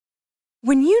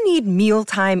When you need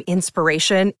mealtime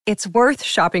inspiration, it's worth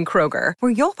shopping Kroger,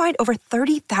 where you'll find over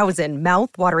 30,000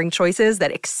 mouth-watering choices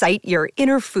that excite your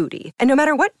inner foodie. And no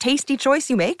matter what tasty choice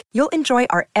you make, you'll enjoy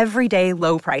our everyday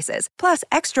low prices, plus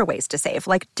extra ways to save,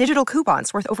 like digital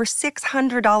coupons worth over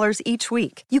 $600 each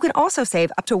week. You can also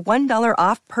save up to $1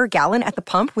 off per gallon at the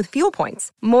pump with fuel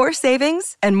points. More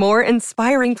savings and more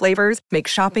inspiring flavors make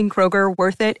shopping Kroger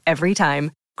worth it every time.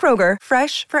 Kroger,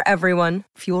 fresh for everyone.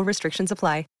 Fuel restrictions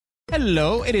apply.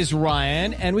 Hello, it is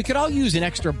Ryan, and we could all use an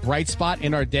extra bright spot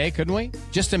in our day, couldn't we?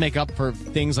 Just to make up for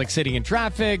things like sitting in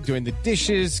traffic, doing the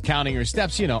dishes, counting your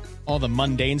steps, you know, all the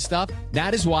mundane stuff.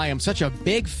 That is why I'm such a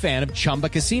big fan of Chumba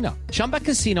Casino. Chumba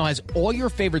Casino has all your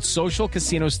favorite social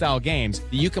casino-style games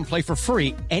that you can play for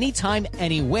free anytime,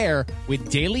 anywhere with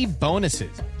daily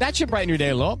bonuses. That should brighten your day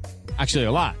a little. Actually,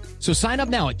 a lot. So sign up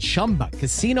now at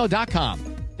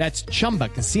ChumbaCasino.com. That's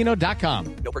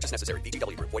ChumbaCasino.com. No purchase necessary.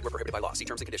 VGW Group. Void where prohibited by law. See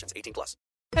terms and conditions. 18+.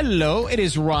 Hello, it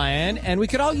is Ryan, and we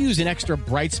could all use an extra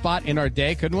bright spot in our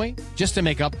day, couldn't we? Just to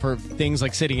make up for things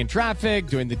like sitting in traffic,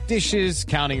 doing the dishes,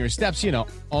 counting your steps, you know,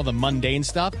 all the mundane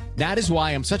stuff. That is why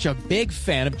I'm such a big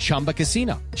fan of Chumba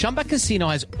Casino. Chumba Casino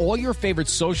has all your favorite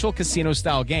social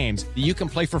casino-style games that you can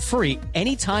play for free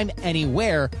anytime,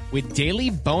 anywhere with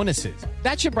daily bonuses.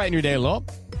 That should brighten your day a little.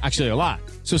 Actually, a lot.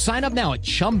 So sign up now at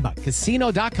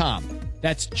ChumbaCasino.com.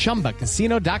 That's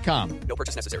ChumbaCasino.com. No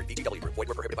purchase necessary. VGW Group. Void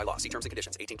where prohibited by law. See terms and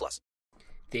conditions. 18+.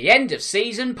 The end of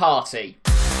season party.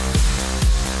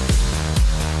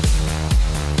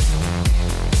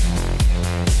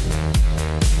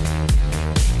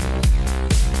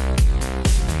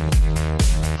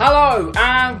 Hello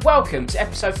and welcome to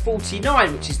episode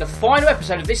 49, which is the final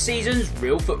episode of this season's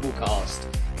Real Football Cast.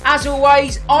 As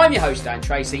always, I'm your host Dan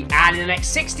Tracy, and in the next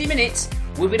 60 minutes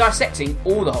we'll be dissecting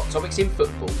all the hot topics in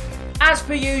football. As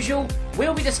per usual,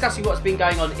 we'll be discussing what's been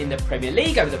going on in the Premier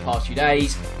League over the past few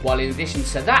days, while in addition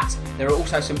to that, there are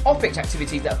also some off-pitch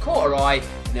activities that have caught our eye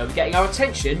and they'll be getting our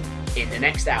attention in the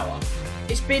next hour.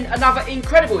 It's been another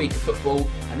incredible week of football,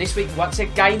 and this week once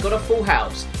again got a full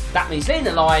house. That means leading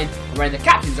the line and wearing the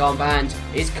captain's armband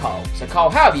is Carl. So Carl,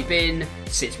 how have you been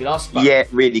since we last spoke? Yeah,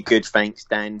 really good, thanks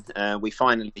Dan. We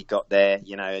finally got there.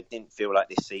 You know, it didn't feel like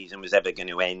this season was ever going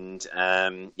to end.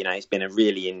 You know, it's been a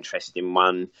really interesting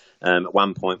one. At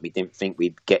one point we didn't think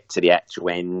we'd get to the actual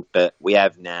end, but we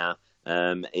have now.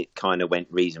 It kind of went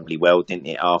reasonably well, didn't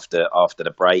it, after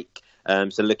the break?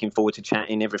 So looking forward to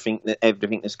chatting everything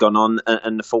that's gone on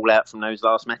and the fallout from those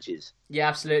last matches. Yeah,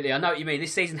 absolutely. I know what you mean.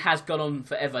 This season has gone on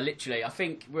forever, literally. I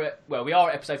think we are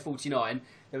at episode 49.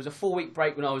 There was a 4-week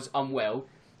break when I was unwell,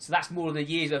 so that's more than a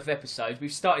year's worth of episodes.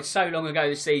 We've started so long ago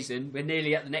this season. We're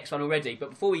nearly at the next one already. But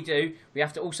before we do, we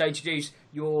have to also introduce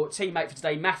your teammate for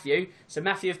today, Matthew. So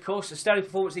Matthew, of course, a sterling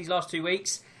performance these last 2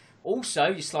 weeks. Also,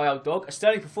 you sly old dog, a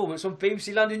sterling performance on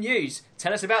BBC London News.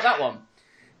 Tell us about that one.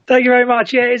 Thank you very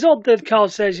much. Yeah, it's odd that Carl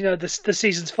says, you know, the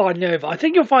season's finally over. I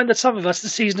think you'll find that some of us, the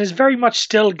season is very much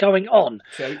still going on.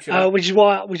 True. Which is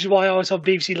why I was on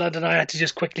BBC London. I had to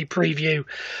just quickly preview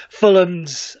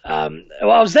Fulham's. I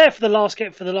was there for the last game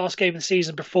of the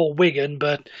season before Wigan,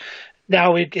 but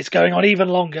now it's going on even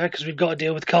longer because we've got to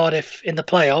deal with Cardiff in the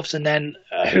playoffs, and then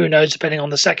who knows, depending on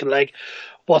the second leg,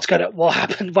 what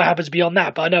happens beyond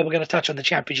that. But I know we're going to touch on the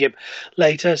Championship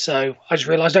later, so I just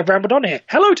realised I've rambled on here.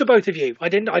 Hello to both of you. I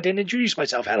didn't introduce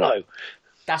myself. Hello.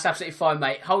 That's absolutely fine,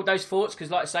 mate. Hold those thoughts,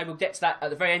 because like I say, we'll get to that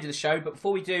at the very end of the show. But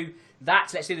before we do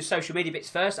that, let's do the social media bits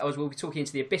first. We'll be talking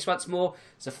into the Abyss once more.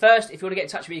 So first, if you want to get in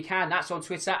touch with me, you can. That's on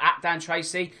Twitter, at Dan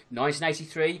Tracy,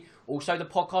 1983. Also, the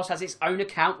podcast has its own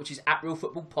account, which is at Real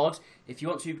Football Pod. If you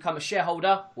want to become a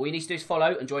shareholder, all you need to do is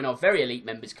follow and join our very elite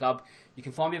members club. You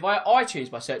can find me via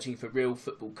iTunes by searching for Real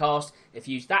Football Cast. If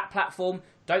you use that platform,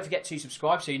 don't forget to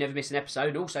subscribe so you never miss an episode.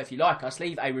 And also, if you like us,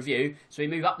 leave a review so we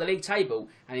move up the league table.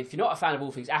 And if you're not a fan of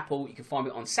all things Apple, you can find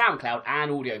me on SoundCloud and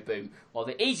Audio Boom. While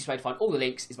the easiest way to find all the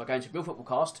links is by going to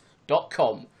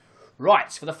realfootballcast.com.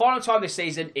 Right, for the final time this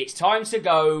season, it's time to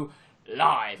go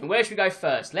live. And where should we go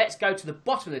first? Let's go to the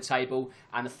bottom of the table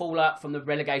and the fallout from the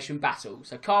relegation battle.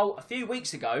 So, Carl, a few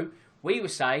weeks ago, we were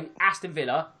saying Aston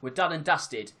Villa were done and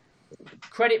dusted.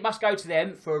 Credit must go to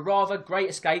them for a rather great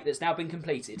escape that's now been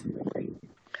completed.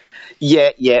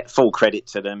 Yeah, full credit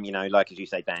to them. You know, like as you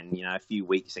say, Dan, you know, a few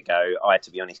weeks ago, I, to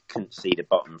be honest, couldn't see the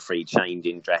bottom three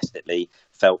changing drastically.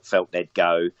 Felt they'd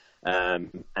go.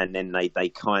 And then they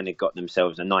kind of got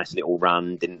themselves a nice little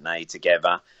run, didn't they,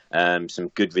 together? Some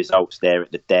good results there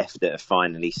at the Deaf that have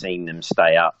finally seen them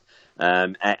stay up.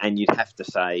 And you'd have to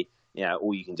say, you know,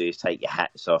 all you can do is take your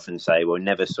hats off and say, well,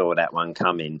 never saw that one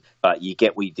coming, but you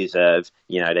get what you deserve.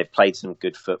 You know, they've played some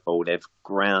good football. They've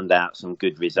ground out some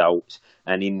good results,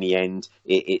 and in the end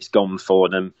it's gone for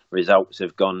them. Results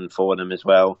have gone for them as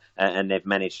well, and they've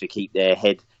managed to keep their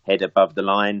head above the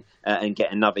line and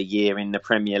get another year in the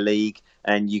Premier League.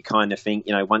 And you kind of think,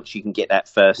 once you can get that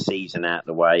first season out of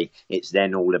the way, it's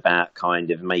then all about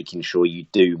kind of making sure you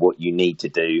do what you need to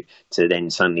do to then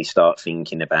suddenly start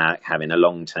thinking about having a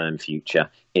long-term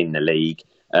future in the league.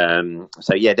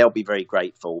 So yeah, they'll be very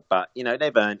grateful, but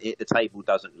they've earned it. The table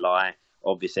doesn't lie.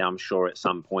 Obviously, I'm sure at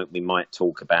some point we might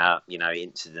talk about,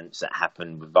 incidents that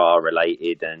happen with VAR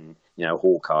related and,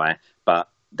 Hawkeye, but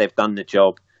they've done the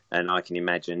job. And I can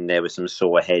imagine there were some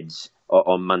sore heads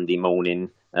on Monday morning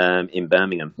in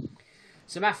Birmingham.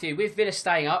 So Matthew, with Villa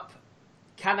staying up,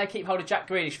 can they keep hold of Jack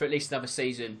Grealish for at least another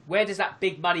season? Where does that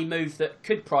big money move that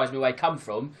could prize me away come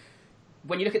from?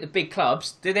 When you look at the big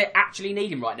clubs, do they actually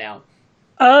need him right now?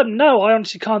 No, I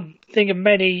honestly can't think of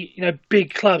many,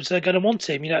 big clubs that are going to want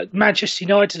him. Manchester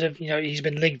United have, he's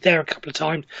been linked there a couple of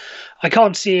times. I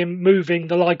can't see him moving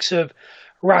the likes of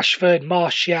Rashford,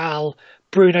 Martial,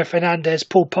 Bruno Fernandes,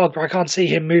 Paul Pogba. I can't see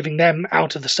him moving them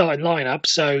out of the starting lineup,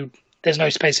 so there's no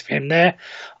space for him there.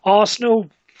 Arsenal,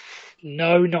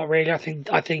 no, not really. I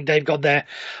think they've got their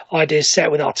ideas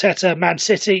set with Arteta. Man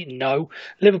City, no.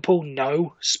 Liverpool,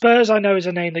 no. Spurs, I know, is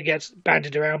a name that gets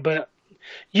bandied around, but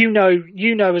you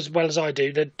know as well as I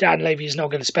do that Dan Levy is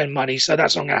not going to spend money, so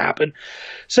that's not going to happen.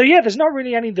 So yeah, there's not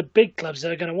really any of the big clubs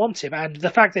that are going to want him, and the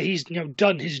fact that he's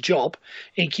done his job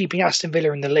in keeping Aston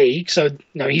Villa in the league, so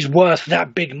he's worth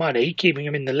that big money keeping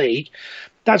him in the league.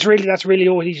 That's really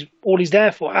all he's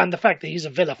there for, and the fact that he's a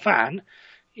Villa fan,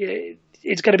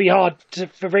 it's going to be hard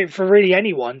for really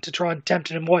anyone to try and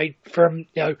tempt him away from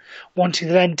wanting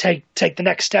to then take the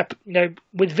next step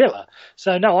with Villa.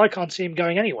 So no, I can't see him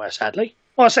going anywhere, sadly.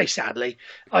 Well, I say sadly.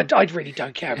 I really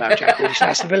don't care about Jack Grealish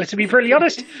and Aston Villa, to be pretty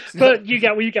honest. But you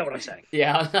get what I'm saying.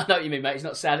 Yeah, I know what you mean, mate. It's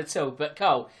not sad at all. But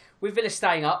Carl, with Villa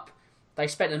staying up, they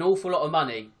spent an awful lot of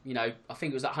money. I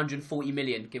think it was like 140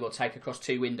 million, give or take, across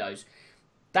 2 windows.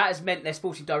 That has meant their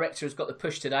sporting director has got the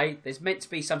push today. There's meant to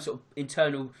be some sort of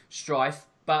internal strife,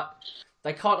 but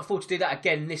they can't afford to do that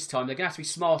again this time. They're going to have to be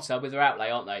smarter with their outlay,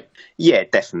 aren't they? Yeah,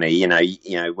 definitely.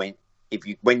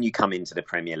 When you come into the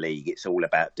Premier League, it's all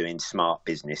about doing smart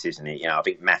business, isn't it? I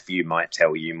think Matthew might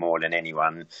tell you more than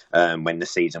anyone when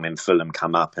Fulham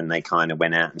come up and they kind of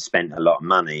went out and spent a lot of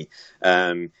money.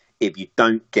 If you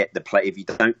don't get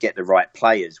the right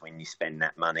players when you spend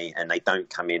that money, and they don't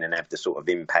come in and have the sort of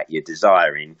impact you're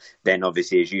desiring, then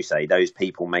obviously, as you say, those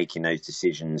people making those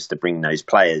decisions to bring those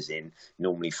players in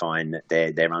normally find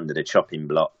that they're under the chopping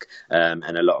block,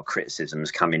 and a lot of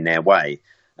criticisms coming their way.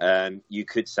 You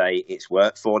could say it's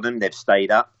worked for them; they've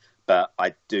stayed up. But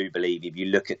I do believe if you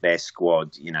look at their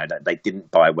squad, that they didn't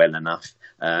buy well enough.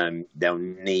 They'll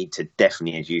need to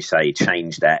definitely, as you say,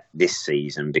 change that this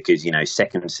season, because,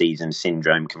 second season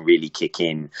syndrome can really kick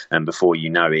in. And before you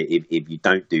know it, if you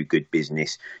don't do good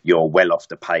business, you're well off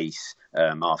the pace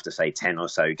after, say, 10 or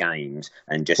so games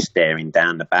and just staring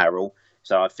down the barrel.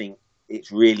 So I think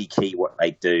it's really key what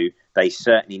they do. They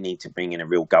certainly need to bring in a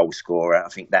real goal scorer. I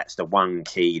think that's the one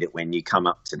key, that when you come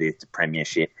up to the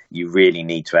Premiership, you really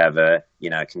need to have a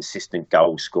consistent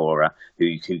goal scorer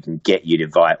who can get you the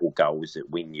vital goals that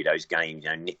win you those games,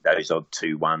 nick those odd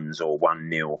 2-1s or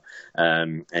 1-0.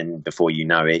 And before you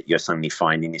know it, you're suddenly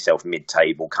finding yourself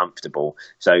mid-table comfortable.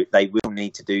 So they will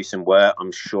need to do some work.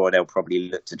 I'm sure they'll probably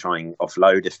look to try and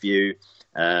offload a few,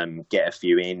 get a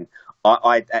few in.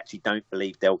 I actually don't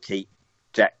believe they'll keep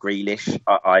Jack Grealish.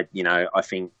 I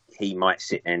think he might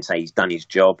sit there and say he's done his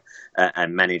job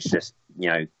and manage to,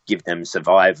 give them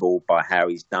survival by how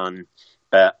he's done.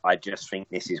 But I just think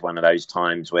this is one of those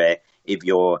times where if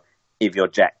you're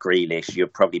Jack Grealish, you're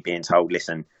probably being told,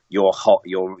 listen, you're hot,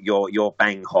 you're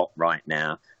bang hot right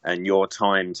now, and your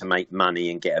time to make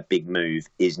money and get a big move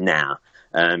is now.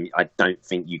 I don't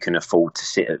think you can afford to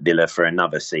sit at Villa for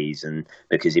another season,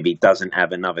 because if he doesn't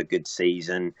have another good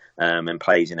season and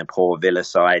plays in a poor Villa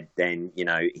side, then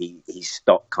his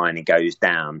stock kind of goes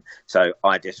down. So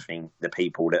I just think the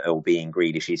people that will be in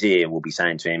Grealish's ear will be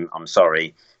saying to him, I'm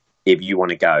sorry, if you want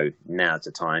to go, now's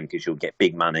the time, because you'll get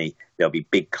big money. There'll be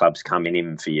big clubs coming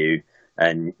in for you.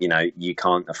 And, you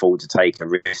can't afford to take a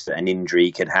risk that an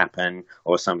injury could happen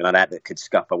or something like that could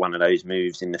scupper one of those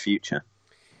moves in the future.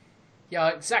 Yeah, I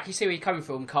exactly see where you're coming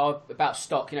from, Carl, about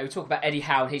stock. We talk about Eddie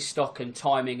Howe and his stock and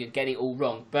timing and getting it all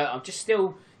wrong. But I'm just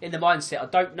still in the mindset, I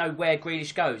don't know where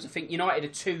Grealish goes. I think United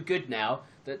are too good now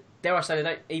that, dare I say, they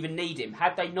don't even need him.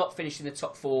 Had they not finished in the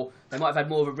top 4, they might have had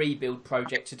more of a rebuild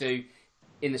project to do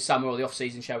in the summer or the off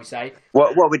season, shall we say.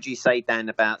 What would you say, Dan,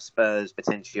 about Spurs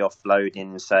potentially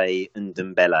offloading, say,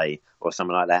 Ndombele or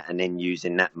something like that, and then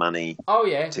using that money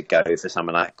to go for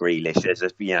someone like Grealish as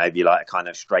if you like a kind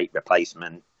of straight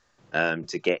replacement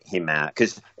to get him out?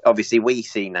 Because obviously we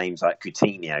see names like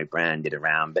Coutinho branded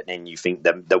around, but then you think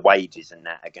the wages and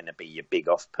that are going to be your big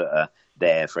off-putter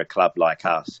there for a club like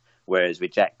us. Whereas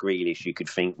with Jack Grealish, you could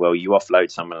think, well, you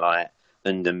offload someone like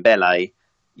Ndombele,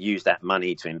 use that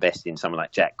money to invest in someone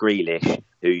like Jack Grealish,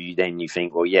 who you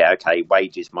think, well, yeah, okay,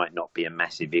 wages might not be a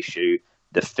massive issue.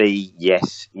 The fee,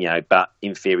 yes, but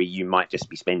in theory, you might just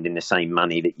be spending the same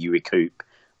money that you recoup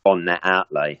on that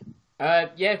outlay.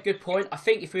 Yeah, good point. I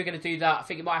think if we were going to do that, I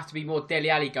think it might have to be more Dele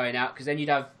Alli going out, because then you'd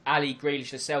have Ali,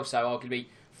 Grealish, and Celso arguably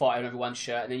fighting over one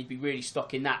shirt, and then you'd be really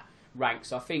stocking that rank.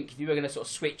 So I think if you were going to sort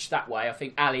of switch that way, I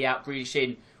think Ali out, Grealish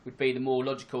in would be the more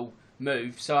logical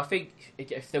move. So I think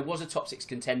if there was a top six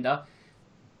contender,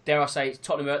 dare I say,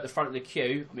 Tottenham are at the front of the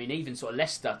queue. I mean, even sort of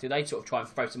Leicester, do they sort of try and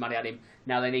throw some money at him?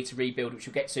 Now they need to rebuild, which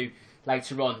we'll get to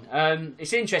later on.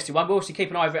 It's an interesting one. We'll also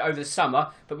keep an eye on it over the summer,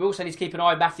 but we also need to keep an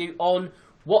eye, Matthew, on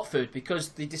Watford, because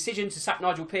the decision to sack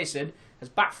Nigel Pearson has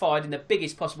backfired in the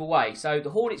biggest possible way. So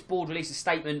the Hornets board released a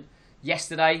statement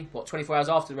yesterday, 24 hours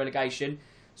after the relegation,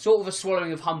 sort of a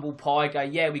swallowing of humble pie,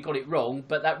 going, yeah, we got it wrong,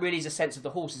 but that really is a sense of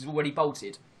the horses have already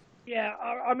bolted. Yeah,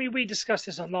 I mean, we discussed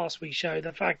this on last week's show,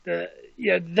 the fact that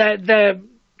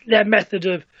their method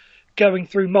of going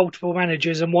through multiple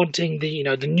managers and wanting the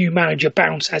new manager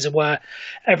bounce, as it were,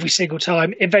 every single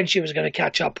time, eventually was going to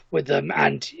catch up with them,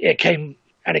 and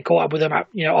it caught up with them at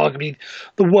arguably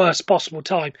the worst possible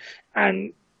time.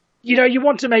 And you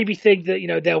want to maybe think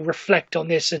that they'll reflect on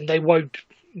this and they won't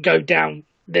go down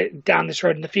this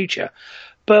road in the future.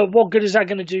 But what good is that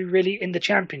going to do really in the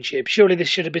Championship? Surely this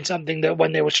should have been something that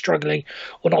when they were struggling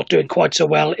or not doing quite so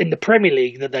well in the Premier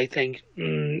League, that they think,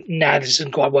 this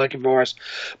isn't quite working for us.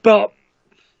 But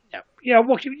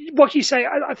what can you say?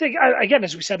 I think, again,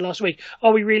 as we said last week,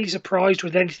 are we really surprised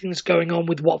with anything that's going on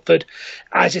with Watford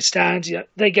as it stands?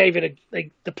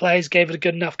 The players gave it a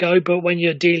good enough go, but when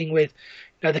you're dealing with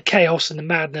the chaos and the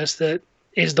madness that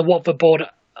is the Watford board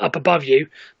up above you,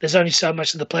 there's only so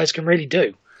much that the players can really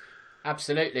do.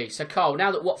 Absolutely. So, Carl,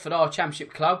 now that Watford are a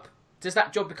Championship club, does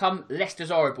that job become less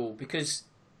desirable? Because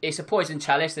it's a poison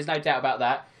chalice, there's no doubt about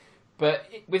that. But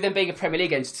with them being a Premier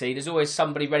League entity, there's always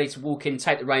somebody ready to walk in,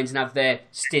 take the reins and have their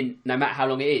stint, no matter how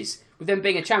long it is. With them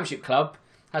being a Championship club,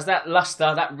 has that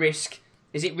lustre, that risk,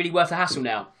 is it really worth the hassle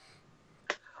now?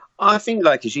 I think,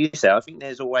 like as you say, I think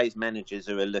there's always managers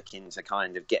who are looking to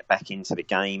kind of get back into the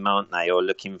game, aren't they? Or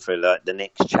looking for the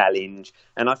next challenge.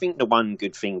 And I think the one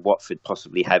good thing Watford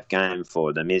possibly have going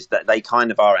for them is that they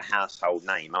kind of are a household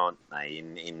name, aren't they,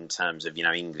 in terms of,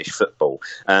 English football.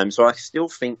 So I still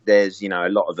think there's, a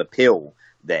lot of appeal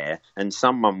there, and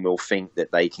someone will think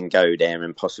that they can go there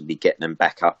and possibly get them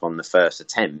back up on the first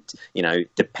attempt,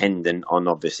 dependent on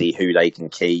obviously who they can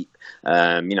keep.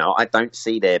 I don't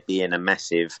see there being a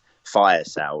massive fire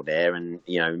sale there, and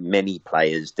many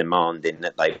players demanding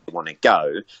that they want to go.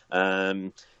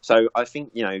 So I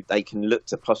think they can look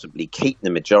to possibly keep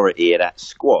the majority of that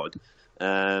squad,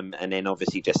 and then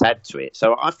obviously just add to it.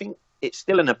 So I think it's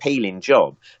still an appealing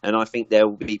job, and I think there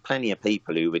will be plenty of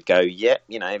people who would go,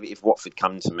 if Watford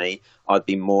come to me, I'd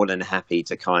be more than happy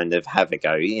to kind of have a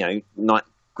go.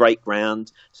 Great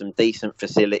ground, some decent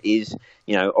facilities.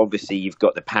 Obviously you've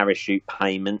got the parachute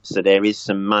payment, so there is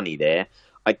some money there.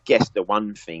 I guess the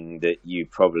one thing that you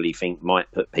probably think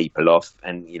might put people off,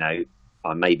 and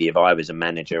maybe if I was a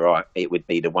manager, it would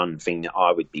be the one thing that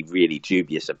I would be really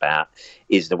dubious about,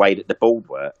 is the way that the board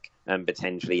work, and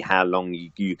potentially how long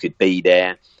you could be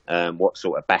there, what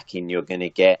sort of backing you're going to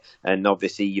get. And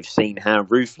obviously you've seen how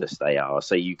ruthless they are.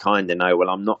 So you kind of know, well,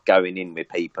 I'm not going in with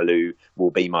people who will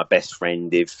be my best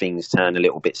friend if things turn a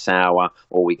little bit sour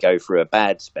or we go through a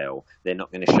bad spell. They're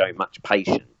not going to show much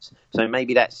patience. So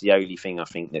maybe that's the only thing I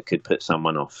think that could put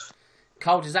someone off.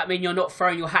 Carl, does that mean you're not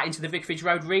throwing your hat into the Vicarage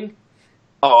Road ring?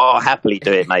 Oh, I'll happily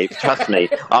do it, mate. Trust me.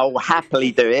 I'll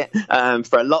happily do it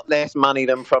for a lot less money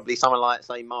than probably someone like,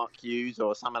 say, Mark Hughes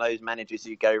or some of those managers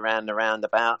who go round the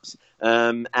roundabouts.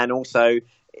 And also,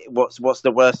 what's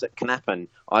the worst that can happen?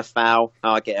 I foul,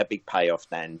 I get a big payoff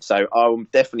then. So I'll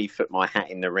definitely put my hat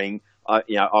in the ring. I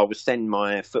will send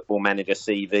my Football Manager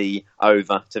CV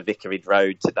over to Vicarage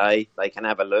Road today. They can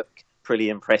have a look. Pretty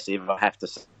impressive, I have to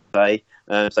say.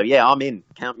 So, yeah, I'm in.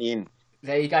 Count me in.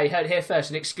 There you go. You heard it here first,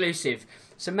 an exclusive.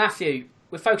 So, Matthew,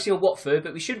 we're focusing on Watford,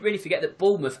 but we shouldn't really forget that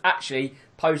Bournemouth actually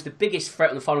posed the biggest threat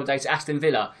on the final day to Aston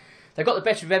Villa. They got the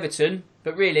better of Everton,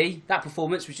 but really, that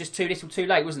performance was just too little too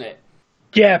late, wasn't it?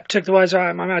 Yeah, took the words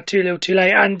out of my mouth, too little too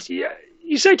late. And,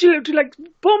 you say to like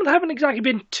Bournemouth haven't exactly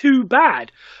been too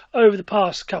bad over the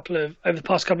past couple of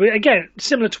again,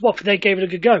 similar to Watford, they gave it a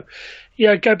good go. You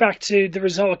know, go back to the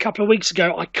result a couple of weeks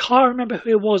ago. I can't remember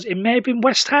who it was. It may have been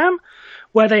West Ham,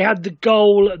 where they had the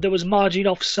goal that was margined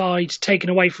offside taken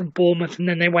away from Bournemouth, and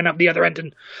then they went up the other end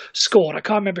and scored. I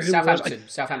can't remember who it was.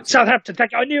 Southampton.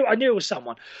 Thank you. I knew it was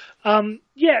someone.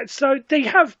 So they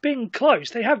have been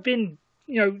close. They have been,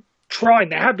 trying.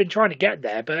 They have been trying to get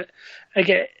there, but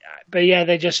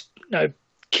they just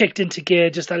kicked into gear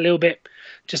just a little bit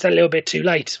too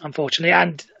late, unfortunately.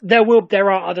 And there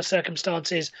are other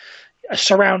circumstances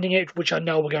surrounding it, which I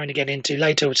know we're going to get into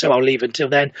later, so I'll leave until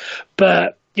then.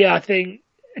 But yeah, I think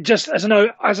just as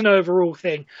an overall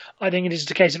thing, I think it is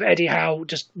the case of Eddie Howe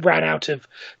just ran out of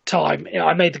time.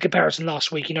 I made the comparison last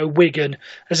week. Wigan,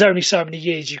 there's only so many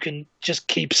years you can just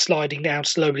keep sliding down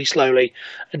slowly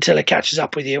until it catches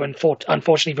up with you. And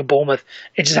unfortunately for Bournemouth,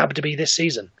 it just happened to be this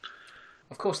season.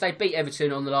 Of course, they beat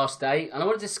Everton on the last day, and I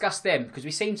want to discuss them because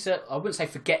we seem to, I wouldn't say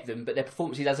forget them, but their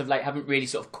performances as of late haven't really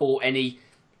sort of caught any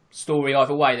story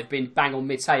either way. They've been bang on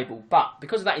mid-table. But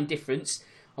because of that indifference,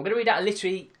 I'm going to read out a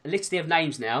litany of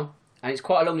names now, and it's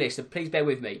quite a long list, so please bear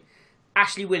with me.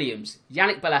 Ashley Williams,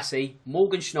 Yannick Bolasie,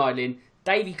 Morgan Schneidlin,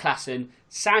 Davy Klaassen,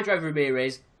 Sandro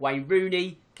Ramirez, Wayne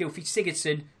Rooney, Gylfi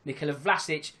Sigurdsson, Nikola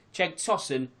Vlasic, Cenk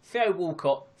Tosun, Theo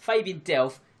Walcott, Fabian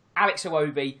Delph, Alex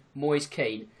Iwobi, Moise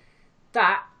Keane.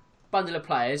 That bundle of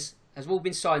players has all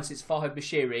been signed since Farhad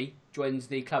Bashiri joined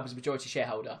the club as a majority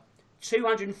shareholder.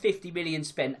 250 million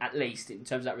spent at least in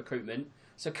terms of that recruitment.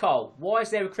 So, Carl, why has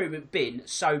their recruitment been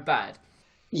so bad?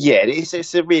 Yeah,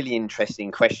 it's a really interesting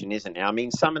question, isn't it? I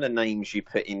mean, some of the names you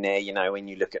put in there, when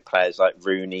you look at players like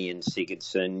Rooney and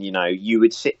Sigurdsson, you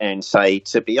would sit there and say,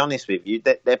 to be honest with you,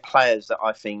 that they're players that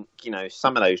I think,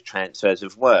 some of those transfers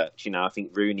have worked. I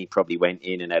think Rooney probably went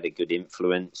in and had a good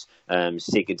influence.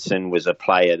 Sigurdsson was a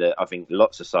player that I think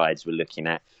lots of sides were looking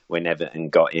at when Everton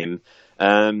got him.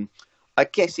 I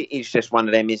guess it is just one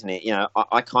of them, isn't it?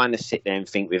 I kind of sit there and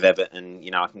think with Everton,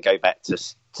 I can go back to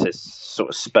sort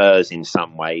of Spurs in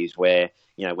some ways where,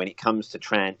 when it comes to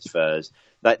transfers,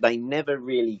 that they never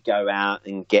really go out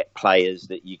and get players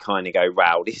that you kind of go,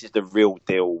 wow, this is the real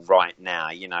deal right now.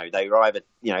 They were either,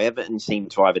 Everton seem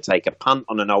to either take a punt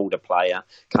on an older player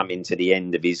coming to the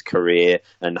end of his career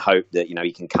and hope that,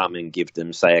 he can come and give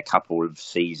them, say, a couple of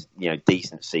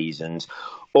decent seasons,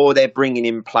 or they're bringing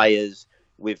in players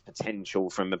with potential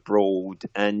from abroad.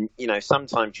 And,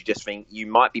 sometimes you just think you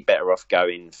might be better off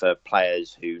going for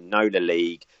players who know the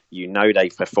league,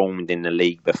 they've performed in the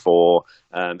league before,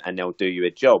 and they'll do you a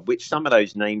job, which some of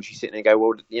those names you sit there and go,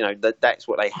 well, that's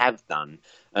what they have done.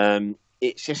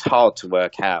 It's just hard to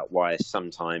work out why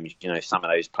sometimes, some of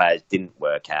those players didn't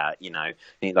work out. I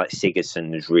think like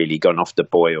Sigurdsson has really gone off the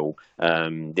boil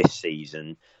this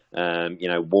season.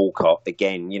 Walcott,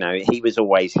 again, he was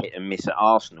always hit and miss at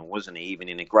Arsenal, wasn't he? Even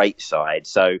in a great side.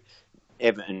 So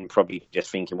Everton probably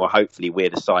just thinking, well, hopefully we're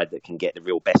the side that can get the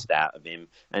real best out of him.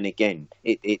 And again,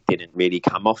 it didn't really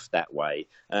come off that way.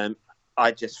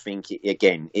 I just think,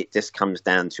 it just comes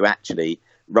down to actually,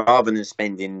 rather than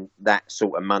spending that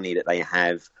sort of money that they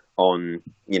have on,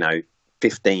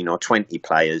 15 or 20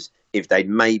 players, if they'd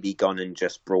maybe gone and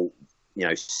just brought,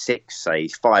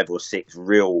 5 or 6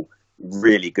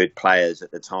 really good players at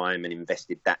the time and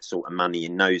invested that sort of money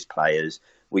in those players,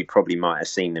 we probably might have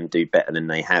seen them do better than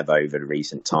they have over the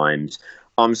recent times.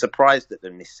 I'm surprised at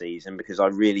them this season because I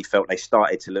really felt they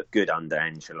started to look good under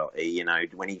Ancelotti.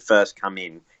 When he first come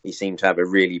in, he seemed to have a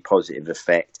really positive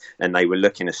effect, and they were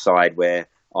looking a side where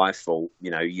I thought,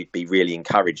 you'd be really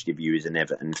encouraged if you was an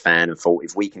Everton fan and thought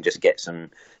if we can just get some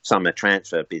summer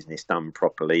transfer business done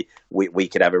properly, we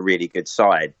could have a really good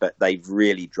side. But they've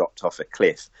really dropped off a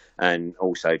cliff, and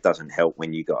also it doesn't help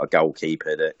when you got a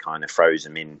goalkeeper that kind of throws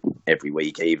them in every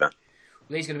week either.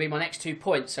 Well, these are going to be my next 2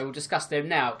 points, so we'll discuss them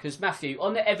now. Because Matthew,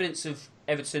 on the evidence of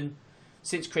Everton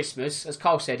since Christmas, as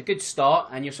Carl said, a good start,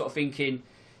 and you're sort of thinking,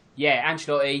 yeah,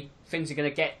 Ancelotti, things are going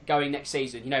to get going next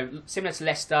season. Similar to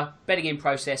Leicester, bedding in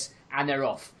process, and they're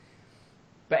off.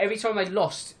 But every time they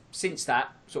lost since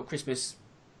that sort of Christmas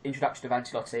introduction of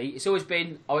Ancelotti, it's always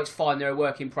been, oh, it's fine, they're a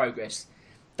work in progress.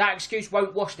 That excuse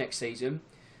won't wash next season.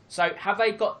 So have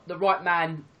they got the right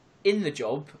man in the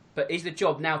job, but is the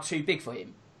job now too big for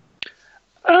him?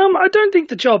 I don't think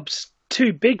the job's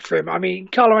too big for him. I mean,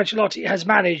 Carlo Ancelotti has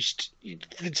managed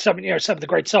some of the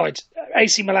great sides.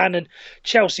 AC Milan and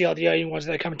Chelsea are the only ones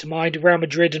that are coming to mind. Real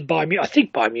Madrid and Bayern Munich. I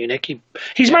think Bayern Munich.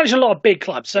 He's managed a lot of big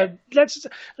clubs. So let's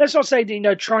not say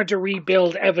that, trying to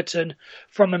rebuild Everton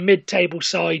from a mid-table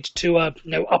side to a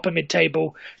upper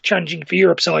mid-table challenging for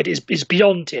Europe side is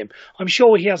beyond him. I'm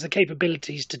sure he has the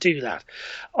capabilities to do that.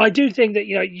 I do think that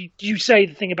you say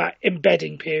the thing about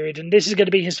embedding period, and this is going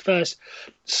to be his first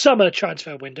summer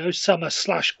transfer window,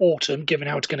 summer/autumn, given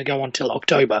how it's going to go on till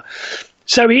October.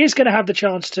 So he is going to have the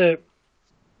chance to,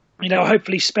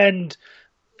 hopefully spend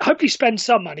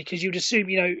some money, because you'd assume,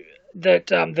 that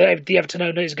the Everton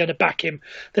owner is going to back him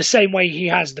the same way he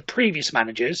has the previous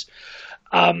managers.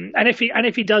 And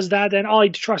if he does that, then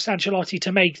I'd trust Ancelotti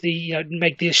to make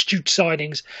the astute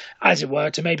signings, as it were,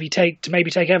 to maybe take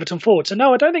Everton forward. So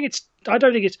no, I don't think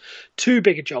it's too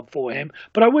big a job for him.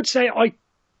 But I would say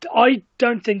I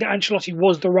don't think that Ancelotti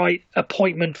was the right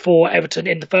appointment for Everton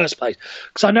in the first place,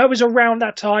 because I know it was around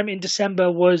that time in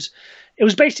December it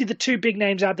was basically the two big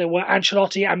names out there were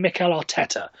Ancelotti and Mikel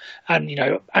Arteta. And,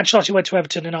 Ancelotti went to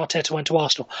Everton and Arteta went to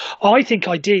Arsenal. I think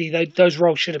ideally those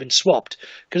roles should have been swapped,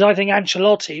 because I think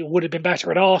Ancelotti would have been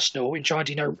better at Arsenal in trying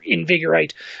to,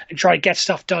 invigorate and try to get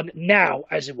stuff done now,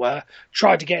 as it were,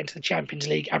 try to get into the Champions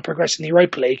League and progress in the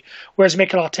Europa League. Whereas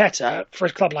Mikel Arteta, for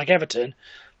a club like Everton,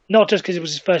 not just because it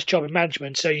was his first job in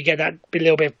management, so you get that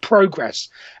little bit of progress,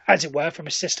 as it were, from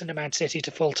assistant at Man City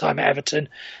to full-time at Everton.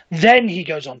 Then he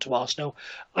goes on to Arsenal.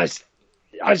 I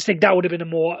just think that would have been a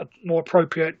more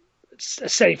appropriate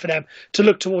setting for them to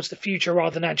look towards the future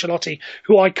rather than Ancelotti,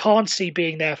 who I can't see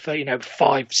being there for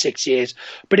 5-6 years.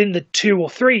 But in the 2 or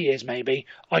 3 years, maybe,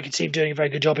 I could see him doing a very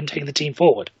good job in taking the team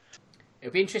forward.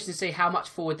 It'll be interesting to see how much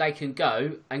forward they can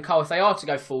go. And Carl, if they are to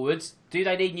go forwards, do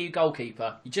they need a new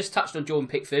goalkeeper? You just touched on Jordan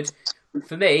Pickford.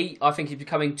 For me, I think he's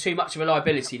becoming too much of a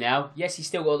liability now. Yes, he's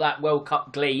still got that World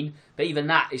Cup gleam, but even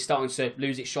that is starting to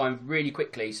lose its shine really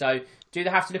quickly. So do they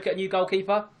have to look at a new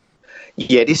goalkeeper?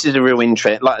 Yeah, this is a real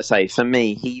interest. Like I say, for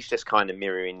me, he's just kind of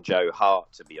mirroring Joe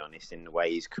Hart, to be honest, in the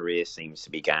way his career seems to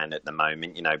be going at the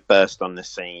moment. Burst on the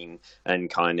scene and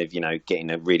kind of,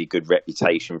 getting a really good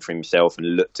reputation for himself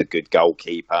and looked a good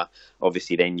goalkeeper.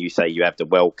 Obviously, then you say you have the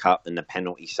World Cup and the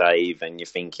penalty save and you're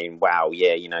thinking, wow,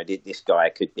 yeah, this guy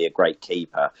could be a great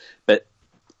keeper. But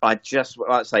I just, like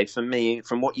I say, for me,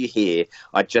 from what you hear,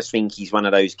 I just think he's one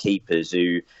of those keepers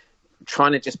who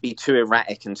trying to just be too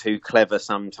erratic and too clever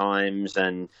sometimes,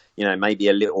 and maybe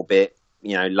a little bit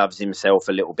loves himself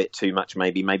a little bit too much,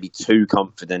 maybe too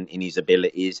confident in his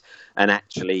abilities, and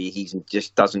actually he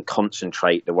just doesn't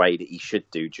concentrate the way that he should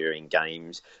do during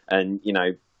games. And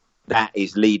that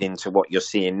is leading to what you're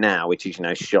seeing now, which is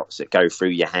shots that go through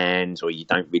your hands, or you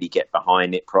don't really get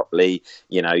behind it properly.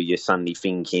 You're suddenly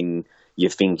thinking,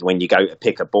 when you go to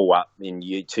pick a ball up and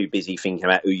you're too busy thinking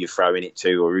about who you're throwing it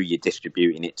to or who you're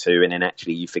distributing it to, and then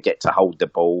actually you forget to hold the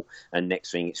ball, and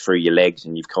next thing it's through your legs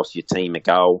and you've cost your team a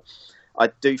goal. I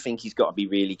do think he's got to be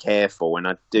really careful, and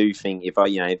I do think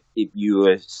if you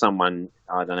were someone,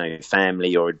 I don't know,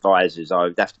 family or advisors, I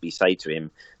would have to say to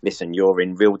him, listen, you're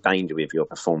in real danger with your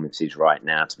performances right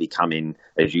now to becoming,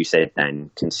 as you said, Dan,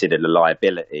 considered a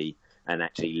liability and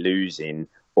actually losing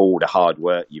all the hard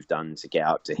work you've done to get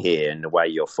up to here and the way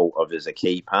you're thought of as a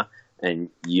keeper. And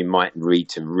you might need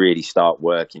to really start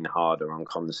working harder on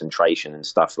concentration and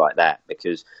stuff like that,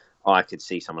 because I could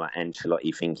see someone like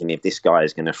Ancelotti thinking, if this guy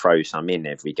is going to throw some in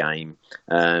every game,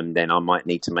 then I might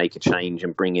need to make a change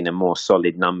and bring in a more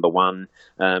solid number one,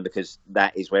 because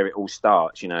that is where it all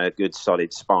starts, a good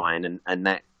solid spine, and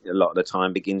that a lot of the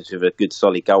time begins with a good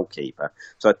solid goalkeeper.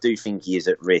 So I do think he is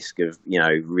at risk of,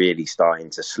 really starting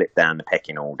to slip down the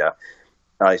pecking order.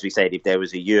 As we said, if there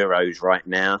was a Euros right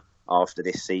now, after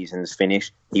this season's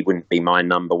finished, he wouldn't be my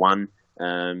number one.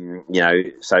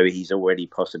 So he's already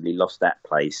possibly lost that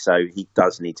place. So he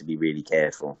does need to be really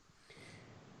careful.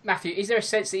 Matthew, is there a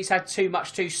sense that he's had too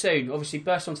much too soon? Obviously,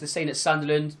 burst onto the scene at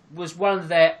Sunderland, was one of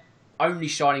their only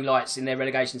shining lights in their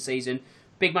relegation season.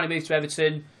 Big money move to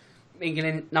Everton,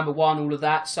 England number one, all of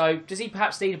that. So does he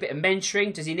perhaps need a bit of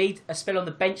mentoring? Does he need a spell on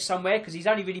the bench somewhere? Because he's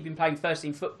only really been playing first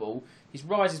team football. His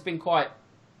rise has been quite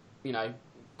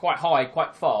high,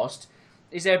 quite fast.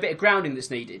 Is there a bit of grounding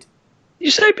that's needed? You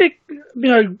say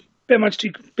bit much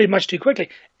too quickly.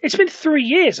 It's been 3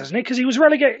 years, hasn't it? Because he was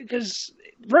relegated. Because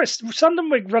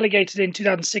Sunderland were relegated in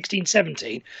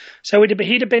 2016-17, so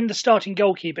he'd have been the starting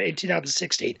goalkeeper in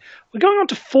 2016. We're going on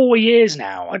to 4 years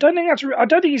now. I don't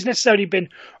think he's necessarily been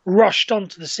rushed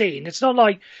onto the scene. It's not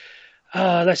like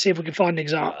let's see if we can find an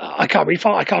example. I can't really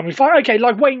find. Okay,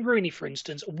 like Wayne Rooney, for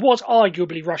instance, was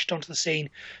arguably rushed onto the scene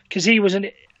because he was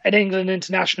an England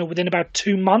international within about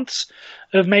 2 months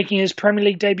of making his Premier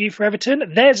League debut for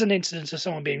Everton. There's an incidence of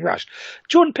someone being rushed.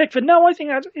 Jordan Pickford, no, I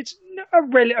think it's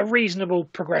a reasonable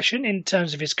progression in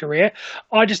terms of his career.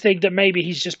 I just think that maybe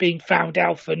he's just being found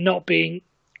out for not being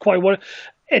quite what...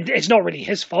 It's not really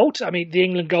his fault. I mean, the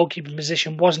England goalkeeping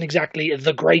position wasn't exactly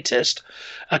the greatest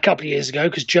a couple of years ago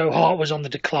because Joe Hart was on the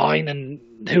decline, and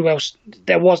who else?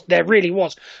 There really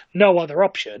was no other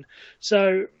option.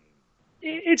 So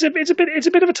it's a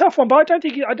bit of a tough one. But I don't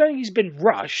think he's been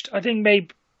rushed. I think maybe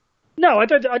no, I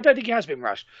don't think he has been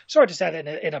rushed. Sorry to say that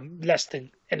in a less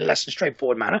than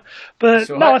straightforward manner, but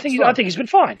right. no, I think he's been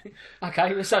fine.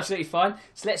 Okay, that's absolutely fine.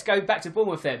 So let's go back to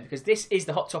Bournemouth then, because this is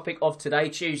the hot topic of today,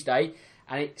 Tuesday.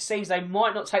 And it seems they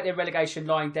might not take their relegation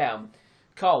lying down.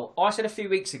 Cole, I said a few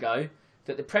weeks ago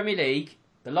that the Premier League,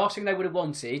 the last thing they would have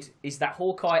wanted is that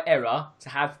Hawkeye error to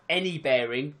have any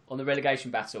bearing on the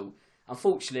relegation battle.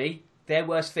 Unfortunately, their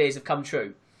worst fears have come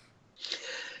true.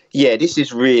 Yeah, this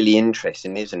is really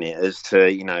interesting, isn't it? As to,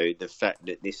 the fact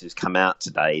that this has come out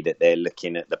today, that they're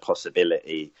looking at the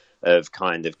possibility of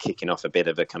kind of kicking off a bit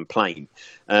of a complaint.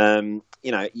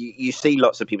 You see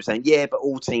lots of people saying, yeah, but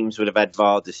all teams would have had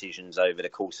VAR decisions over the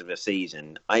course of a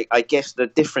season. I guess the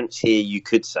difference here, you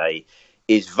could say,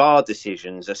 is VAR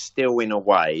decisions are still, in a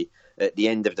way, at the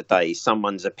end of the day,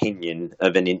 someone's opinion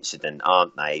of an incident,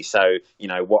 aren't they? So,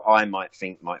 what I might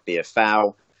think might be a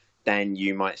foul, Dan,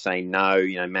 you might say no,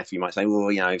 Matthew might say, well,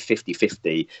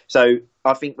 50-50. So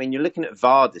I think when you're looking at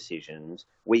VAR decisions,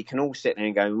 we can all sit there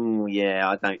and go,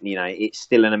 I don't, it's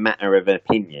still a matter of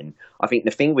opinion. I think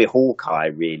the thing with Hawkeye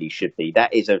really should be,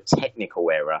 that is a technical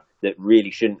error that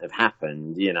really shouldn't have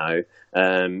happened,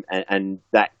 and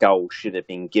that goal should have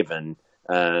been given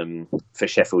for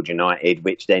Sheffield United,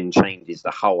 which then changes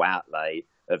the whole outlay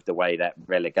of the way that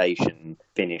relegation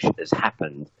finish has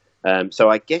happened. So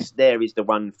I guess there is the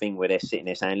one thing where they're sitting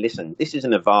there saying, listen, this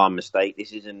isn't a VAR mistake.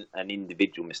 This isn't an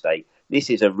individual mistake. This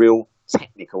is a real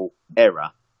technical error.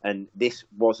 And this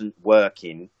wasn't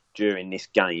working during this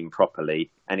game properly.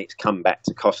 And it's come back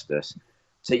to cost us.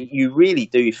 So you really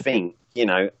do think,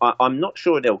 I'm not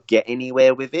sure they'll get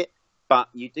anywhere with it. But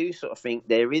you do sort of think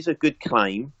there is a good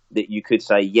claim that you could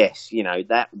say, yes,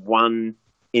 that one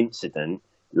incident,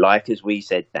 like as we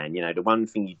said, Dan, the one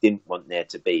thing you didn't want there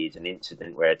to be is an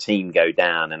incident where a team go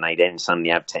down and they then suddenly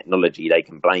have technology they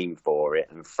can blame for it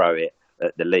and throw it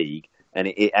at the league. And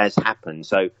it has happened.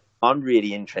 So I'm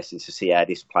really interested to see how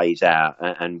this plays out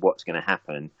and what's going to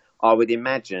happen. I would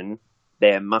imagine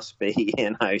there must be,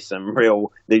 some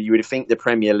real, that you would think the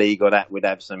Premier League or that would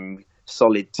have some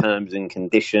solid terms and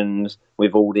conditions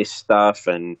with all this stuff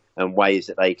and ways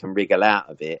that they can wriggle out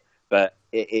of it. But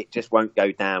it just won't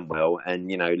go down well.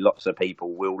 And, lots of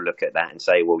people will look at that and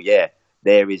say, well, yeah,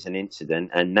 there is an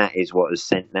incident and that is what has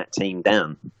sent that team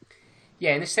down.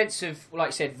 Yeah, in the sense of, like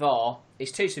you said, VAR,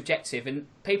 it's too subjective. And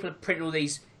people are printing all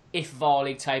these if VAR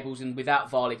league tables and without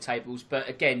VAR league tables. But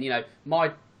again,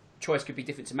 my choice could be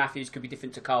different to Matthew's, could be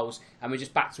different to Cole's. And we're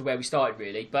just back to where we started,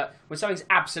 really. But when something's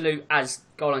absolute as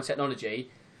goal line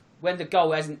technology, when the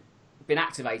goal hasn't been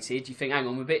activated, you think, hang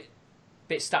on, we're a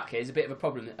bit stuck here. There's a bit of a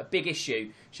problem, a big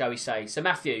issue, shall we say. So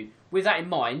Matthew, with that in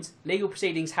mind, legal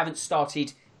proceedings haven't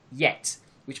started yet,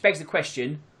 which begs the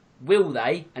question, will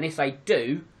they? And if they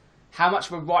do, how much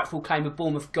of a rightful claim have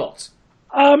Bournemouth got?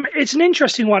 It's an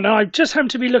interesting one. I just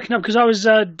happened to be looking up because I was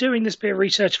doing this bit of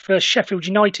research for Sheffield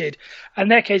United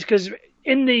and their case, because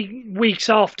in the weeks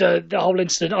after the whole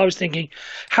incident, I was thinking,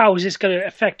 how is this going to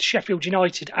affect Sheffield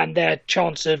United and their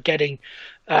chance of getting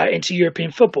into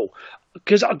European football?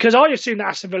 Because I assumed that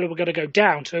Aston Villa were going to go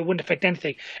down, so it wouldn't affect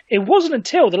anything. It wasn't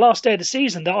until the last day of the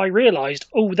season that I realised,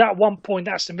 that 1 point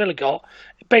that Aston Villa got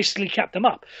basically kept them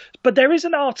up. But there is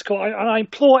an article, and I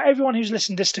implore everyone who's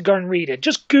listened to this to go and read it.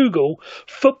 Just Google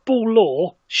Football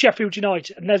Law Sheffield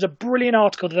United, and there's a brilliant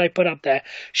article that they put up there.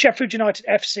 Sheffield United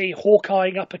FC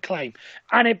Hawkeyeing up a claim.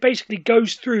 And it basically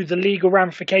goes through the legal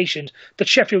ramifications that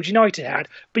Sheffield United had,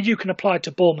 but you can apply it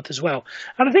to Bournemouth as well.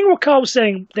 And I think what Carl was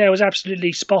saying there was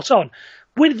absolutely spot on.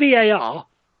 With VAR,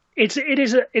 it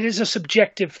is a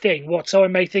subjective thing. What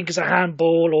someone may think is a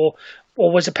handball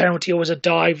or was a penalty or was a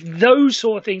dive, those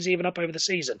sort of things even up over the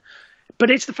season.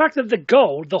 But it's the fact that the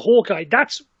goal, the Hawkeye,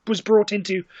 that was brought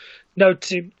into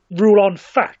to rule on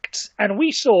facts. And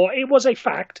we saw it was a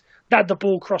fact that the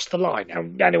ball crossed the line.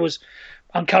 And it was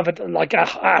uncovered like at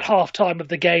half time of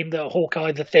the game, the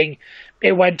Hawkeye, the thing,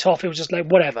 it went off. It was just like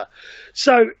whatever.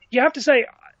 So you have to say,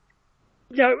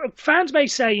 fans may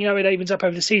say, it evens up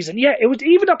over the season. Yeah, it was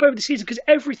even up over the season because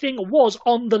everything was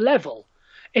on the level,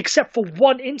 except for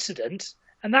one incident.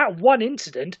 And that one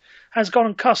incident has gone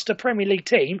and cost a Premier League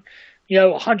team,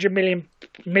 £100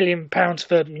 million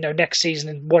for next season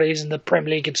and what it is in the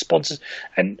Premier League and sponsors,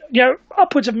 and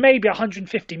upwards of maybe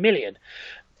 150 million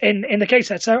in the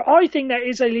case of that. So I think that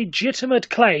is a legitimate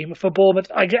claim for Bournemouth.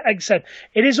 Like I said,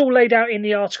 it is all laid out in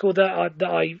the article that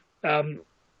I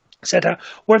set out.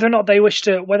 Whether or not they wish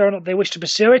to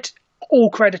pursue it, all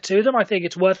credit to them. I think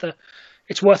it's worth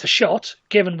a shot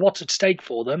given what's at stake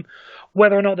for them.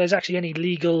 Whether or not there's actually any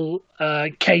legal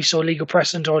case or legal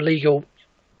precedent or legal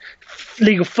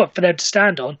foot for them to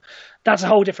stand on, that's a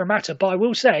whole different matter. But I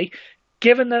will say,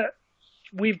 given that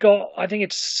we've got, I think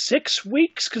it's 6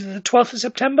 weeks, because the 12th of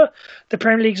September, the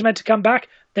Premier League's meant to come back,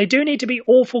 they do need to be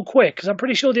awful quick, because I'm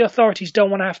pretty sure the authorities don't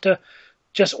want to have to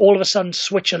just all of a sudden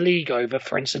switch a league over,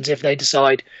 for instance, if they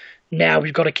decide now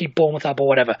we've got to keep Bournemouth up or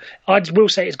whatever. I will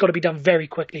say it's got to be done very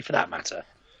quickly for that matter.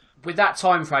 With that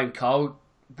time frame, Carl,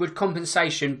 would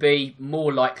compensation be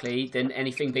more likely than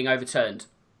anything being overturned?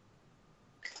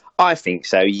 I think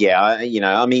so, yeah.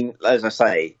 I mean, as I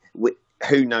say,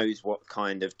 who knows what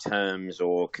kind of terms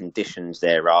or conditions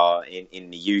there are in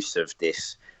the use of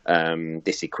this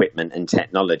equipment and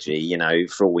technology.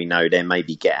 For all we know, there may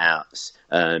be get-outs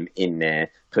in there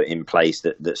put in place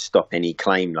that stop any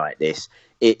claim like this.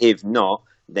 If not,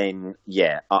 then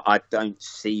I don't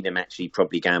see them actually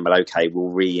probably going, well, okay,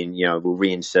 we'll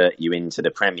reinsert you into the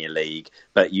Premier League.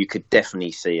 But you could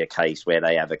definitely see a case where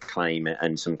they have a claim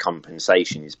and some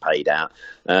compensation is paid out.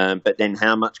 But then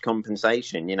how much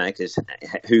compensation? Because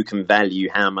who can value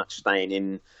how much staying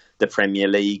in the Premier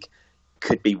League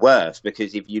could be worth?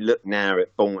 Because if you look now at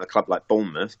a club like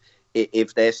Bournemouth,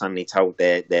 if they're suddenly told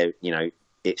they're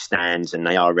it stands and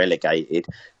they are relegated,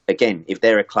 again, if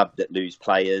they're a club that lose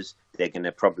players, they're going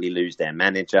to probably lose their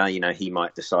manager. He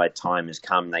might decide time has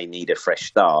come, they need a fresh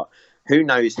start. Who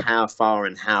knows how far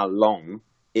and how long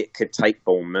it could take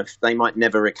Bournemouth? They might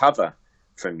never recover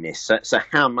from this. So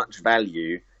how much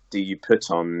value do you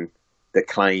put on the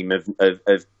claim of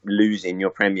losing your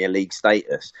Premier League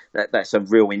status? That's a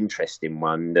real interesting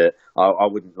one that I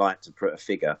wouldn't like to put a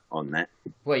figure on that.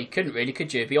 Well, you couldn't really,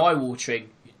 could you? It'd be eye-watering.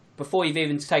 Before you've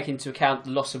even taken into account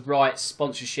the loss of rights,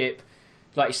 sponsorship,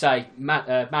 like you say,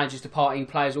 managers departing,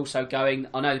 players also going.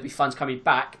 I know there'd be funds coming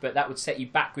back, but that would set you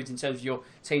backwards in terms of your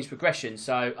team's progression.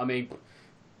 So, I mean,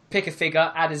 pick a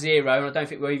figure, add a zero, and I don't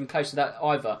think we're even close to that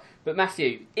either. But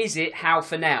Matthew, is it Howe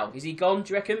for now? Is he gone,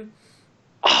 do you reckon?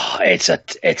 Oh, it's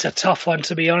a tough one,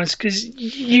 to be honest, because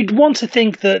you'd want to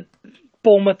think that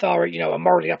Bournemouth are a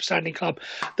morally upstanding club.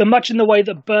 That much in the way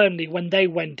that Burnley, when they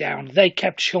went down, they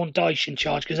kept Sean Dyche in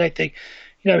charge because they think,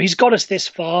 he's got us this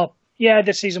far. Yeah,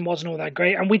 this season wasn't all that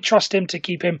great, and we trust him to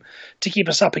keep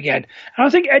us up again. And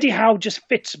I think Eddie Howe just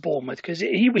fits Bournemouth because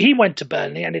he went to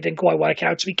Burnley and it didn't quite work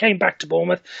out, so he came back to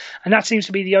Bournemouth, and that seems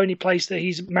to be the only place that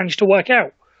he's managed to work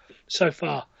out so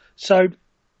far. So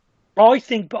I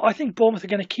think Bournemouth are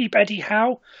going to keep Eddie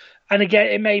Howe. And again,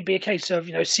 it may be a case of,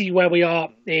 see where we are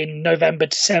in November,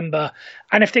 December.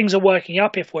 And if things are working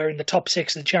up, if we're in the top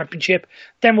 6 of the Championship,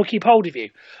 then we'll keep hold of you.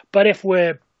 But if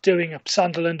we're doing a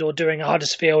Sunderland or doing a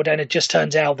Huddersfield and it just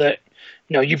turns out that,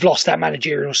 you've lost that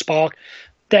managerial spark,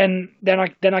 then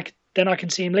I can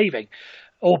see him leaving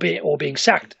or being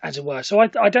sacked, as it were. So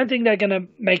I don't think they're going to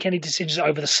make any decisions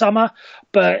over the summer,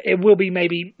 but it will be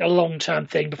maybe a long-term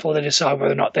thing before they decide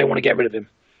whether or not they want to get rid of him.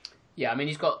 Yeah, I mean,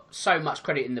 he's got so much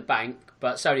credit in the bank,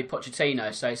 but so did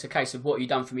Pochettino, so it's a case of what have you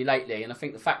done for me lately, and I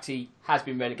think the fact he has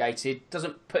been relegated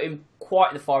doesn't put him quite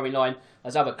in the firing line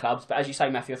as other clubs, but as you say,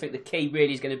 Matthew, I think the key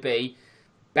really is going to be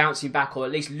bouncing back, or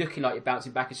at least looking like you're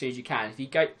bouncing back as soon as you can. If you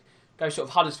go sort of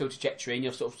Huddersfield trajectory and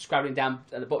you're sort of scrabbling down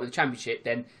at the bottom of the Championship,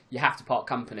 then you have to part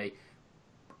company.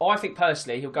 I think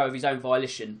personally he'll go with his own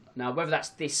volition. Now, whether that's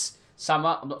this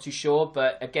summer, I'm not too sure,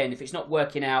 but again, if it's not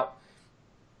working out,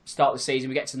 start of the season,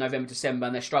 we get to November, December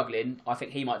and they're struggling, I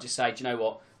think he might just say, do you know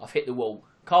what, I've hit the wall.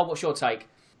 Carl, what's your take?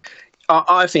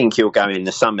 I think he'll go in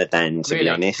the summer, Dan, to Really? be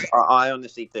honest. I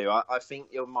honestly do. I think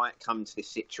it might come to this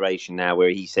situation now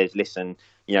where he says, listen,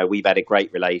 we've had a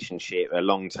great relationship, a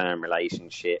long-term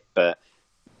relationship, but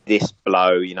this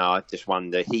blow, I just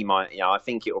wonder, he might, I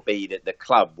think it will be that the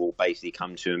club will basically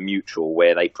come to a mutual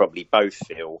where they probably both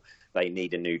feel they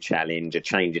need a new challenge, a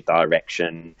change of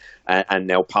direction, and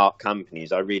they'll part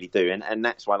companies. I really do. And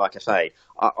that's why, like I say,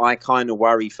 I kind of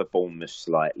worry for Bournemouth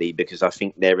slightly because I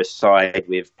think they're a side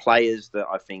with players that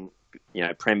I think,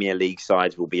 Premier League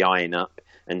sides will be eyeing up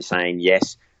and saying,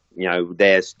 yes,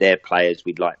 there's their players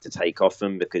we'd like to take off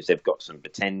them because they've got some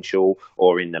potential,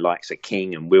 or in the likes of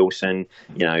King and Wilson,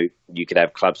 you could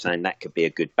have clubs saying that could be a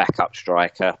good backup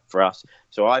striker for us.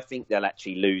 So I think they'll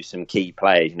actually lose some key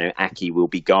players. Aki will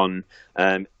be gone.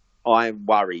 I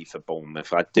worry for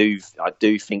Bournemouth. I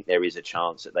do think there is a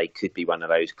chance that they could be one of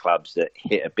those clubs that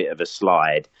hit a bit of a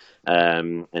slide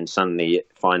and suddenly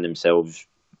find themselves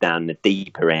down the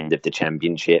deeper end of the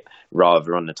Championship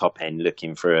rather on the top end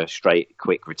looking for a straight,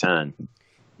 quick return.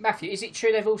 Matthew, is it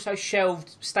true they've also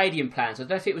shelved stadium plans? I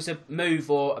don't know if it was a move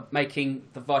or making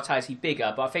the Vitality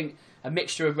bigger, but I think a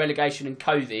mixture of relegation and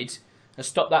COVID has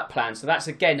stopped that plan. So that's,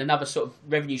 again, another sort of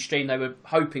revenue stream they were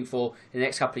hoping for in the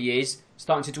next couple of years,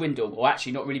 starting to dwindle, or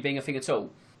actually not really being a thing at all.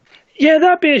 Yeah,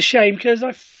 that'd be a shame, because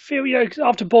I feel,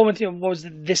 after Bournemouth, was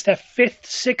this their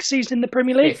sixth season in the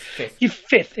Premier League?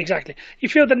 Fifth, exactly. You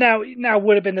feel that now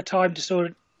would have been the time to sort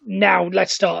of, now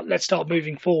let's start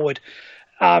moving forward.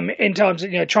 In terms of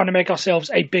trying to make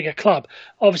ourselves a bigger club.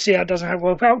 Obviously, that doesn't have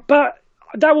worked out. But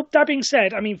that being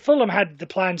said, I mean, Fulham had the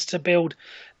plans to build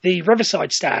the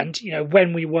Riverside stand,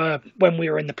 when we were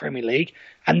in the Premier League,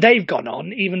 and they've gone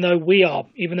on, even though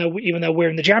we're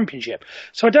in the Championship.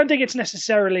 So I don't think it's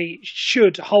necessarily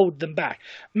should hold them back.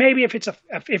 Maybe if it's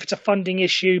a funding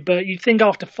issue, but you'd think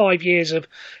after 5 years of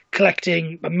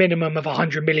collecting a minimum of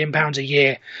 £100 million a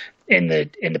year in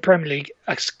the Premier League,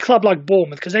 a club like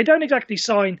Bournemouth, because they don't exactly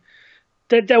sign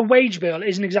their wage bill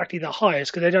isn't exactly the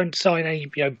highest because they don't sign any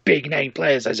big name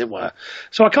players, as it were.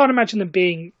 So I can't imagine them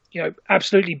being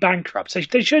absolutely bankrupt. So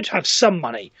they should have some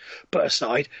money put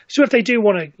aside. So if they do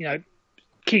want to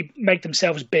make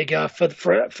themselves bigger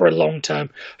for a long term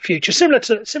future, similar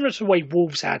to the way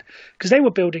Wolves had, because they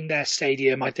were building their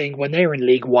stadium, I think, when they were in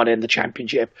League One in the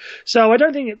Championship. So I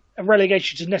don't think a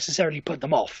relegation should necessarily put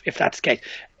them off if that's the case.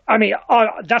 I mean,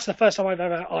 that's the first time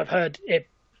I've heard it.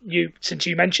 Since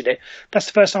you mentioned it, that's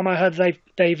the first time I heard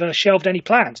they've shelved any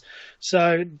plans.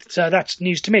 So that's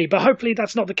news to me. But hopefully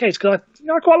that's not the case, because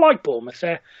I quite like Bournemouth.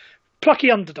 They're plucky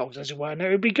underdogs, as it were. And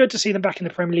it would be good to see them back in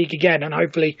the Premier League again, and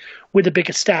hopefully with a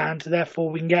bigger stand.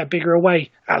 Therefore, we can get a bigger away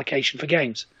allocation for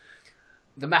games.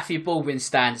 The Matthew Baldwin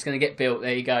stand is going to get built.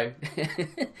 There you go.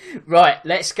 Right,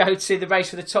 let's go to the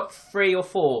race for the top 3 or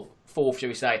 4th, shall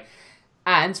we say.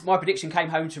 And my prediction came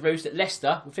home to roost that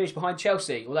Leicester will finish behind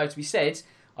Chelsea. Although, to be said,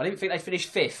 I didn't think they'd finish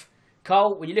 5th.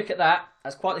 Carl, when you look at that,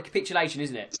 that's quite the capitulation,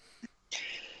 isn't it?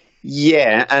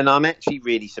 Yeah, and I'm actually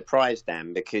really surprised,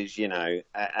 Dan, because, and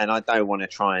I don't want to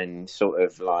try and sort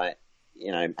of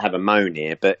have a moan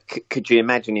here, but could you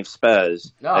imagine if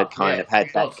Spurs had had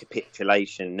that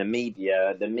capitulation? The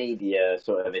media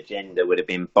sort of agenda would have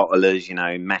been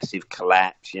bottlers, massive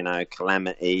collapse,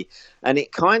 calamity. And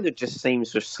it kind of just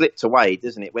seems to have slipped away,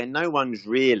 doesn't it? Where no one's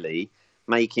really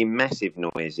making massive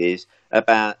noises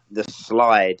about the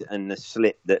slide and the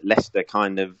slip that Leicester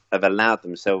kind of have allowed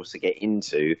themselves to get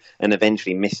into and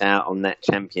eventually miss out on that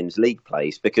Champions League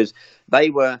place, because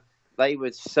they were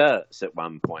certs at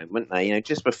one point, weren't they?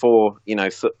 Just before,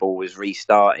 football was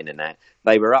restarting and that,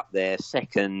 they were up there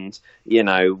second,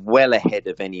 well ahead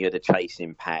of any of the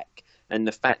chasing pack. And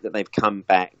the fact that they've come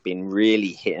back, been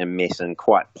really hit and miss and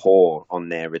quite poor on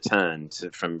their return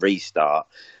from restart,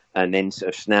 and then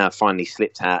sort of now finally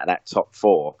slipped out of that top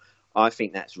 4, I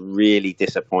think that's really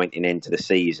disappointing end to the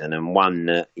season, and one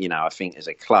that, I think as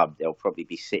a club, they'll probably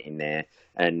be sitting there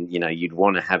and, you'd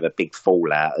want to have a big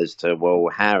fallout as to, well,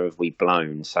 how have we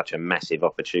blown such a massive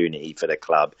opportunity for the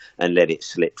club and let it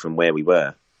slip from where we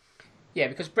were? Yeah,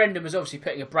 because Brendan was obviously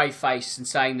putting a brave face and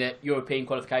saying that European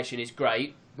qualification is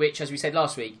great, which, as we said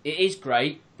last week, it is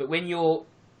great, but when your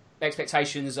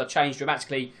expectations are changed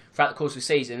dramatically throughout the course of the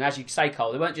season, and as you say,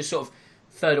 Cole, they weren't just sort of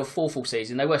 3rd or 4th all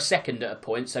season, they were 2nd at a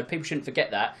point, so people shouldn't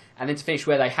forget that. And then to finish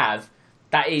where they have,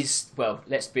 that is, well,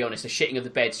 let's be honest, a shitting of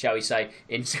the bed, shall we say,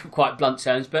 in quite blunt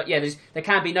terms. But yeah, there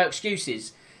can be no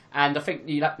excuses. And I think,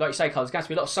 like you say, Carl, there's going to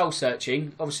be a lot of soul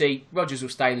searching. Obviously, Rodgers will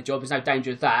stay in the job, there's no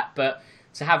danger of that. But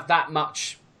to have that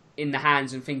much in the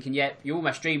hands and thinking, yeah, you're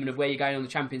almost dreaming of where you're going on the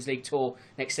Champions League tour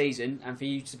next season, and for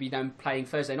you to be playing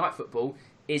Thursday night football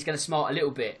is going to smart a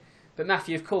little bit. But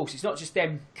Matthew, of course, it's not just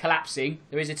them collapsing.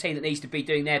 There is a team that needs to be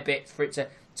doing their bit for it to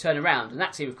turn around. And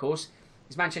that team, of course,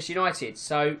 is Manchester United.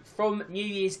 So from New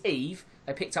Year's Eve,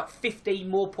 they picked up 15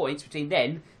 more points between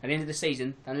then and the end of the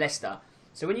season than Leicester.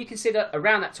 So when you consider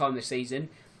around that time of the season,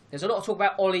 there's a lot of talk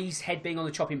about Ollie's head being on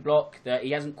the chopping block, that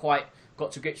he hasn't quite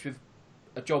got to grips with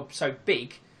a job so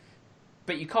big.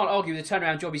 But you can't argue with the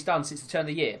turnaround job he's done since the turn of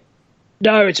the year.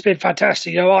 No, it's been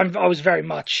fantastic. I was very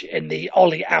much in the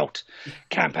Ollie out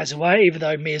camp, as it were, even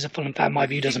though me as a Fulham fan, my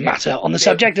view doesn't matter on the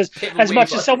subject as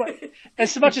much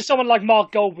as someone like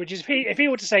Mark Goldbridge. If he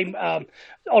were to say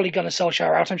Ollie Gunnar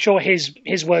Solskjaer out, I'm sure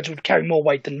his words would carry more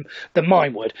weight than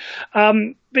mine would.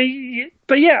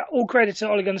 But yeah, all credit to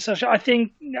Ole Gunnar Solskjaer. I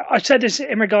think I've said this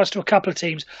in regards to a couple of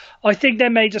teams. I think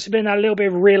there may just have been a little bit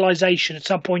of realisation at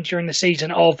some point during the season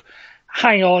of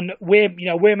hang on, we're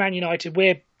Man United,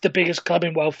 we're the biggest club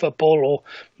in world football, or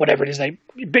whatever it is,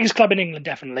 biggest club in England,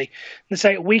 definitely. And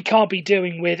say we can't be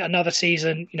doing with another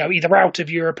season, either out of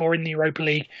Europe or in the Europa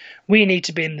League. We need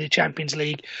to be in the Champions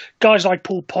League. Guys like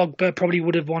Paul Pogba probably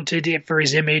would have wanted it for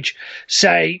his image.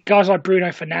 Say guys like Bruno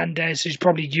Fernandes, who's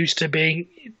probably used to being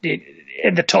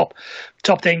in the top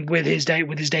thing with his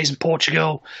days in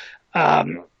Portugal.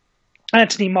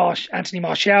 Anthony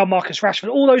Martial, Marcus Rashford,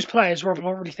 all those players were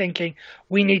already thinking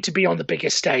we need to be on the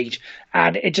biggest stage,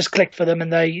 and it just clicked for them,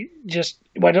 and they just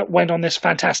went on this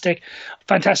fantastic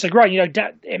run.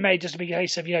 It may just be a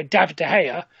case of David De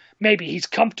Gea, maybe he's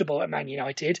comfortable at Man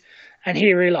United, and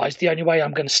he realised the only way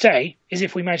I'm going to stay is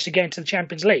if we manage to get into the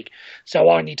Champions League. So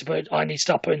I need to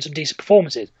start putting some decent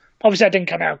performances. Obviously, that didn't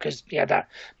come out because that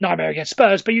nightmare against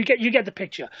Spurs, but you get the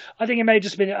picture. I think it may have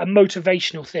just been a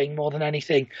motivational thing more than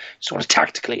anything, sort of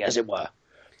tactically, as it were.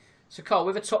 So, Carl,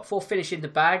 with a top 4 finish in the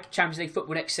bag, Champions League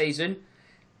football next season,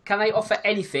 can they offer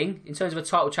anything in terms of a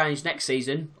title challenge next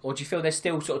season, or do you feel there's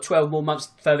still sort of 12 more months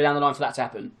further down the line for that to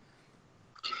happen?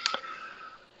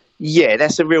 Yeah,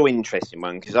 that's a real interesting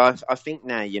one, because I think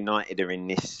now United are in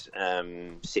this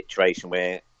situation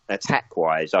where,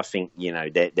 attack-wise, I think,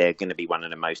 they're going to be one of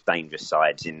the most dangerous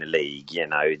sides in the league.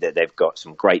 They've got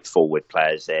some great forward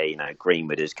players there.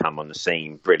 Greenwood has come on the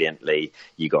scene brilliantly.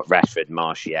 You got Rashford,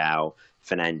 Martial,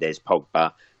 Fernandes,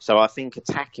 Pogba. So I think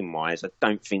attacking-wise, I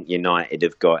don't think United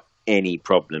have got any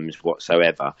problems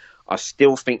whatsoever. I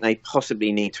still think they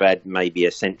possibly need to add maybe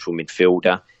a central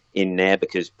midfielder in there,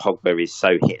 because Pogba is so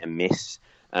hit and miss.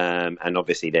 And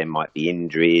obviously there might be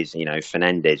injuries.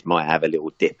 Fernandes might have a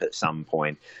little dip at some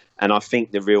point. And I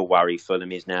think the real worry for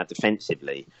them is now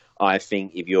defensively. I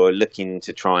think if you're looking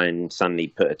to try and suddenly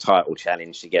put a title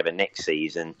challenge together next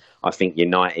season, I think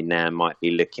United now might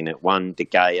be looking at De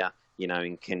Gea,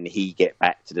 and can he get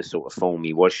back to the sort of form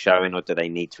he was showing, or do they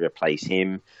need to replace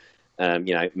him?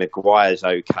 Maguire's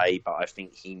okay, but I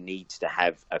think he needs to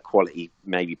have a quality,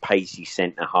 maybe pacey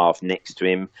centre-half next to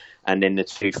him. And then the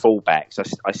two full-backs.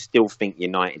 I still think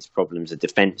United's problems are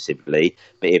defensively,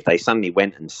 but if they suddenly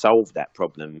went and solved that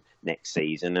problem next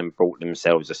season and brought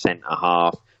themselves a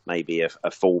centre-half, maybe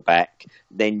a full-back,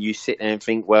 then you sit there and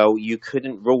think, well, you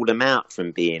couldn't rule them out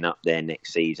from being up there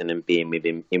next season and being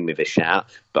in with a shout,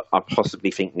 but I possibly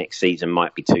think next season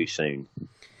might be too soon.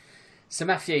 So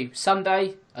Matthew,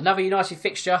 Sunday, another United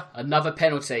fixture, another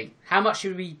penalty. How much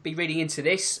should we be reading into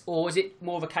this? Or is it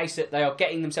more of a case that they are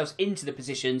getting themselves into the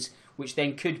positions which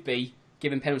then could be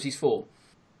given penalties for?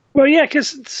 Well, yeah,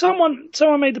 because someone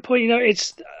made the point,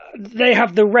 they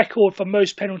have the record for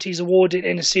most penalties awarded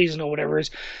in a season or whatever it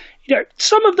is.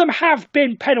 Some of them have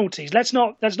been penalties. Let's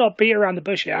not beat around the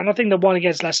bush here. And I think the one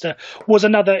against Leicester was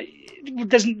another.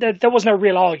 There was no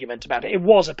real argument about it. It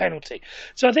was a penalty.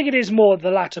 So I think it is more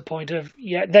the latter point of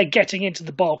they're getting into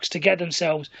the box to get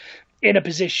themselves in a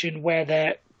position where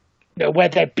they're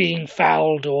being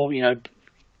fouled or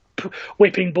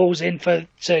whipping balls in to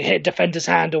hit defender's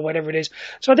hand or whatever it is.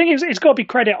 So I think it's got to be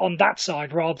credit on that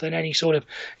side rather than any sort of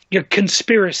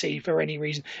conspiracy for any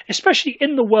reason, especially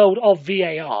in the world of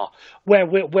VAR where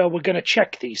we're going to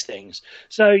check these things.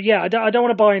 So yeah, I don't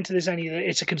want to buy into this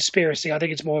it's a conspiracy. I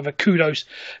think it's more of a kudos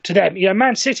to them.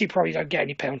 Man City probably don't get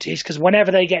any penalties because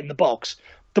whenever they get in the box,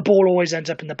 the ball always ends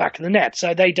up in the back of the net,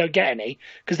 so they don't get any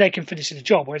because they can finish the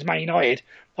job, whereas Man United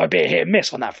might be a hit and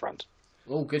miss on that front.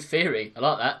 Oh, good theory. I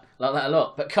like that. I like that a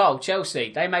lot. But Carl,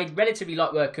 Chelsea, they made relatively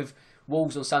light work of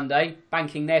Wolves on Sunday,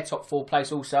 banking their top 4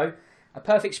 place also. A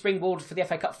perfect springboard for the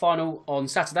FA Cup final on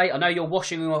Saturday. I know you're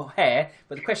washing your hair,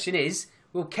 but the question is,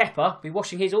 will Kepa be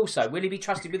washing his also? Will he be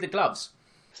trusted with the gloves?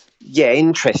 Yeah,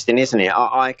 interesting, isn't it?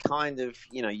 I kind of,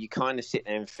 you kind of sit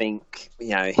there and think,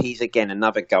 he's again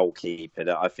another goalkeeper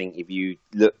that I think if you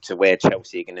look to where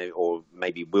Chelsea are going to, or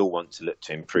maybe will want to look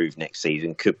to improve next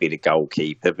season, could be the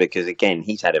goalkeeper, because again,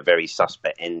 he's had a very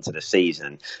suspect end to the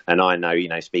season. And I know,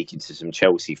 speaking to some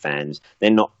Chelsea fans,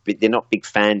 they're not big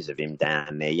fans of him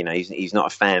down there. He's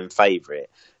not a fan favourite.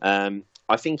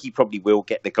 I think he probably will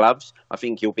get the gloves. I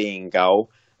think he'll be in goal.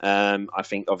 I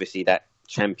think obviously that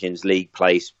Champions League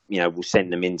place, will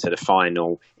send them into the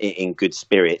final in good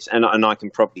spirits. And I can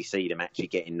probably see them actually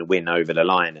getting the win over the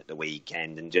line at the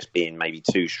weekend and just being maybe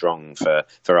too strong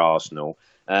for Arsenal.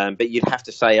 But you'd have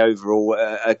to say overall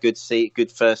a good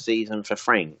first season for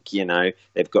Frank.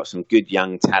 They've got some good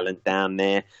young talent down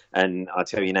there. And I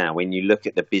tell you now, when you look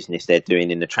at the business they're doing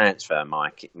in the transfer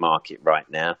market right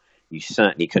now, you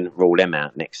certainly couldn't rule them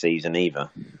out next season either.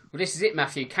 Well, this is it,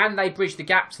 Matthew. Can they bridge the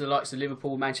gap to the likes of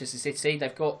Liverpool, Manchester City?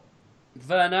 They've got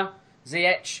Werner,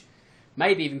 Ziyech,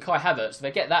 maybe even Kai Havertz. If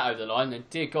they get that over the line, then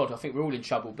dear God, I think we're all in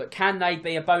trouble. But can they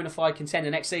be a bona fide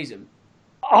contender next season?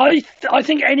 I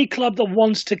think any club that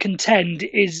wants to contend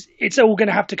it's all going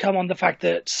to have to come on the fact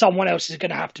that someone else is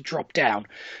going to have to drop down,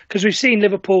 because we've seen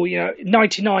Liverpool,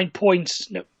 99 points.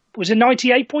 No, was it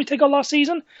 98 points they got last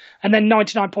season, and then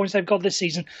 99 points they've got this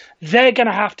season. They're going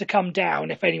to have to come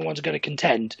down if anyone's going to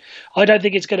contend. I don't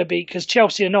think it's going to be, because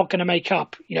Chelsea are not going to make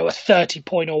up, a 30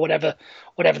 point or whatever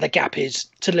the gap is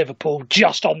to Liverpool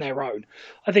just on their own.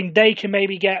 I think they can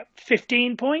maybe get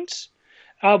 15 points.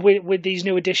 With these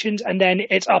new additions, and then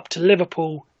it's up to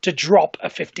Liverpool to drop a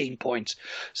 15 points.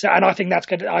 So, and I think that's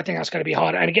going to be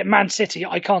hard. And again, Man City,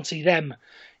 I can't see them,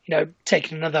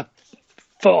 taking another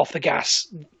foot off the gas.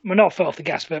 Well, not foot off the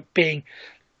gas, but being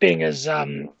as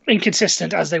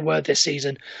inconsistent as they were this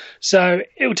season. So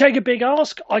it will take a big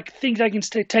ask. I think they can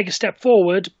take a step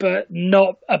forward, but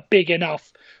not a big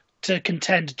enough to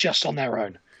contend just on their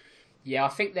own. Yeah, I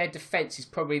think their defence is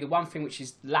probably the one thing which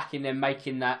is lacking them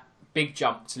making that big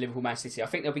jump to Liverpool, Man City. I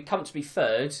think they'll be comfortably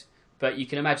third, but you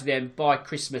can imagine them by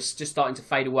Christmas just starting to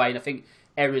fade away, and I think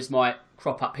errors might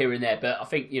crop up here and there. But I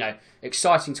think,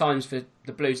 exciting times for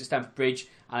the Blues at Stamford Bridge,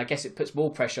 and I guess it puts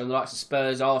more pressure on the likes of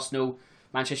Spurs, Arsenal,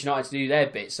 Manchester United to do their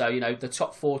bit. So, the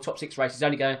top 4, top 6 race is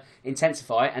only going to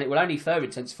intensify, and it will only further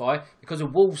intensify because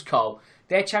of Wolves, Cole.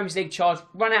 Their Champions League charge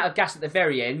run out of gas at the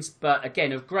very end, but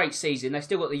again, a great season. They've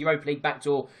still got the Europa League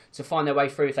backdoor to find their way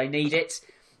through if they need it.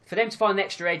 For them to find an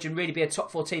extra edge and really be a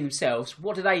top 4 team themselves,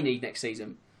 what do they need next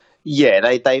season? Yeah,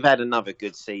 they've had another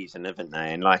good season, haven't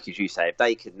they? And like as you say, if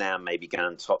they could now maybe go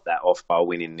and top that off by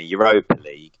winning the Europa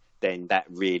League, then that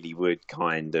really would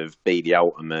kind of be the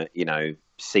ultimate,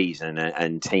 season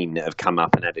and team that have come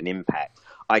up and had an impact.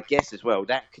 I guess as well,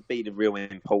 that could be the real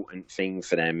important thing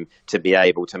for them to be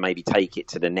able to maybe take it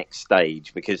to the next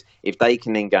stage, because if they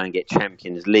can then go and get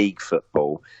Champions League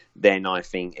football, then I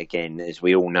think, again, as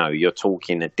we all know, you're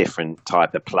talking a different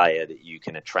type of player that you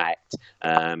can attract,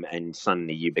 and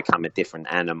suddenly you become a different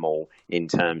animal in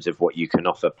terms of what you can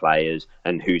offer players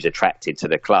and who's attracted to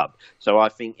the club. So I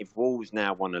think if Wolves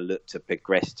now want to look to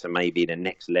progress to maybe the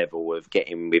next level of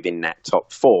getting within that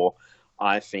top 4,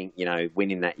 I think,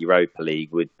 winning that Europa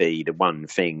League would be the one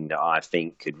thing that I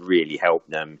think could really help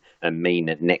them and mean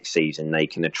that next season they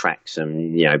can attract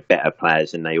some, better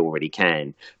players than they already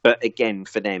can. But again,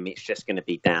 for them, it's just going to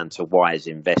be down to wise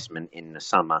investment in the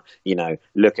summer.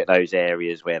 Look at those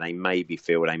areas where they maybe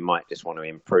feel they might just want to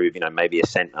improve, maybe a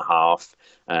centre-half.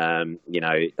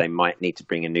 They might need to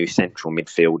bring a new central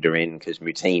midfielder in, because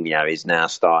Moutinho is now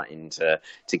starting to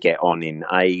get on in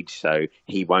age, so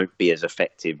he won't be as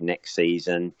effective next season.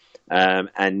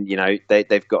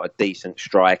 They've got a decent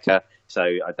striker, so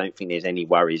I don't think there's any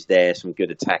worries there. Some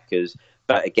good attackers,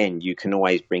 but again, you can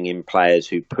always bring in players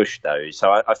who push those. So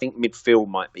I think midfield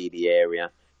might be the area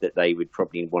that they would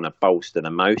probably want to bolster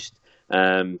the most.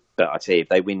 But I tell you, if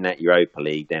they win that Europa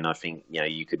League, then I think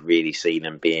you could really see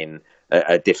them being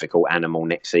a difficult animal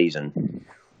next season.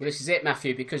 Well, this is it,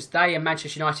 Matthew, because they and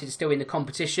Manchester United are still in the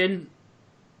competition.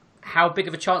 How big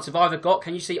of a chance have either got?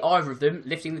 Can you see either of them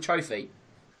lifting the trophy?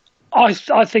 I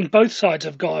think both sides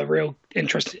have got a real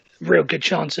good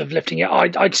chance of lifting it.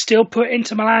 I'd still put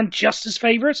Inter Milan just as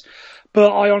favourites,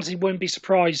 but I honestly wouldn't be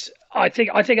surprised. I think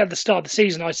at the start of the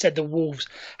season I said the Wolves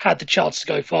had the chance to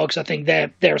go far, because I think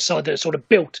they're a side that are sort of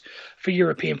built for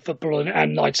European football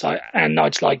and nights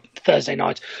like Thursday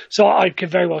nights. So I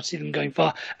could very well see them going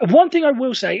far. And one thing I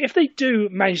will say, if they do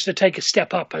manage to take a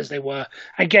step up as they were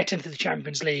and get into the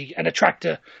Champions League and attract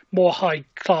a more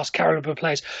high-class caliber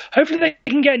players, hopefully they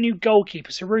can get a new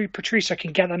goalkeeper so Rui Patricio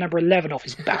can get that number 11 off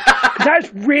his back.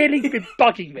 That's really been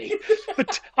bugging me.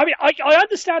 But I mean, I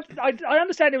understand. I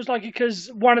understand it was like because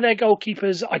one of their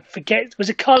goalkeepers, I forget, was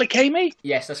it Carla Kamey?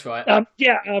 Yes, that's right.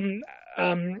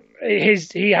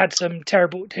 He had some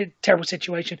terrible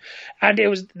situation, and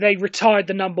they retired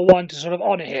the number 1 to sort of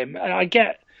honour him.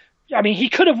 And he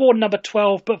could have worn number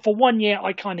 12, but for 1 year,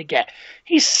 I kind of get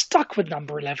he's stuck with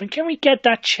number 11. Can we get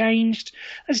that changed?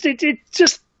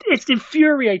 It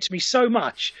infuriates me so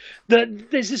much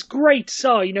that there's this great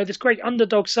side, this great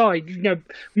underdog side,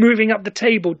 moving up the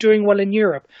table, doing well in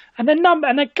Europe, and their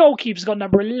goalkeeper's got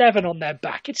number 11 on their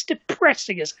back. It's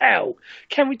depressing as hell.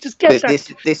 Can we just get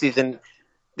that?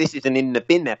 This is an in the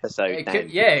bin episode. It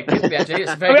could be actually.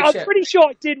 It's a very I'm pretty sure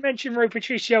I did mention Rui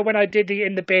Patricio when I did the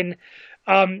in the bin.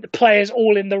 Players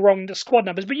all in the wrong squad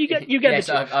numbers, but you get yes,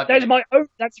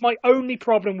 that's my only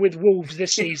problem with Wolves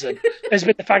this season has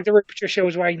been the fact that Rui Patricio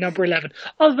was wearing number 11.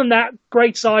 Other than that,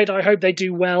 great side. I hope they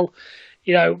do well.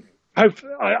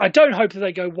 I don't hope that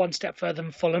they go one step further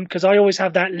than Fulham, because I always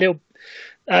have that little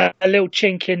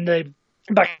chink in the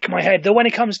back of my head that when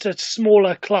it comes to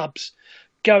smaller clubs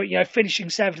finishing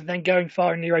seventh and then going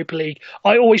far in the Europa League,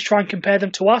 I always try and compare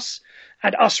them to us.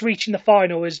 And us reaching the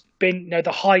final has been,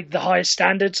 the highest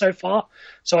standard so far.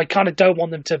 So I kind of don't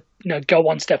want them to, go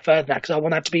one step further than that, because I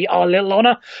want that to be our little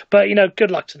honour. But,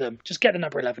 good luck to them. Just get the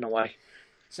number 11 away.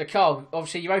 So, Carl,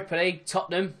 obviously Europa League,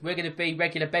 Tottenham, we're going to be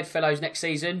regular bedfellows next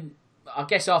season. I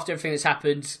guess after everything that's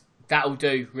happened, that'll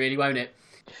do, really, won't it?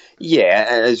 Yeah,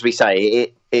 as we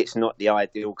say, it's not the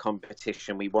ideal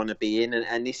competition we want to be in,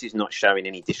 and this is not showing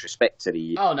any disrespect to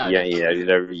the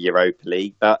the Europa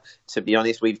League. But to be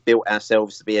honest, we've built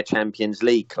ourselves to be a Champions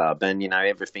League club, and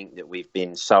everything that we've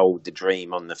been sold, the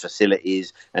dream on the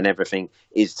facilities and everything,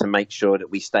 is to make sure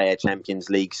that we stay a Champions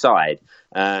League side.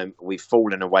 We've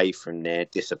fallen away from there,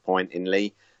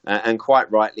 disappointingly. And quite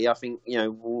rightly, I think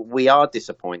we are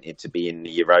disappointed to be in the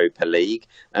Europa League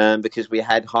because we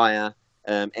had higher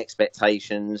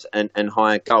expectations and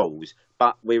higher goals,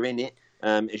 but we're in it.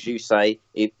 As you say,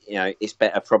 it's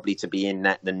better probably to be in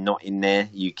that than not in there.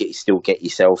 You still get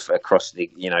yourself across the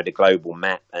the global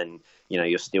map, and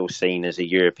you're still seen as a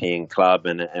European club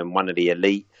and one of the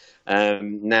elite.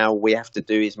 Now we have to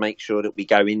do is make sure that we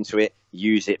go into it,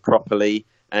 use it properly.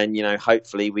 And,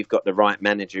 hopefully we've got the right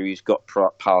manager who's got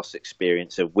past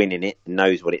experience of winning it and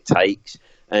knows what it takes.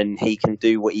 And he can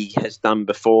do what he has done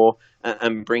before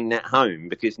and bring that home.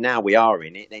 Because now we are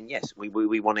in it, then yes, we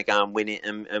want to go and win it,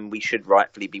 and we should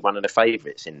rightfully be one of the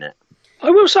favourites in that. I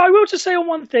will just say on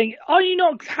one thing: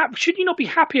 should you not be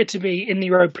happier to be in the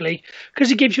Europa League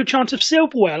because it gives you a chance of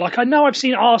silverware? Like, I know I've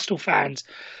seen Arsenal fans,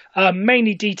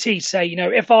 mainly DT, say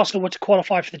if Arsenal were to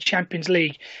qualify for the Champions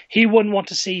League, he wouldn't want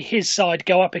to see his side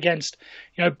go up against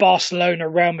Barcelona,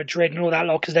 Real Madrid, and all that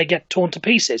lot because they get torn to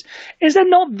pieces. Is there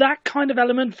not that kind of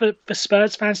element for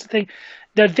Spurs fans to think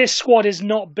that this squad is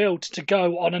not built to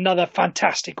go on another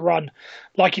fantastic run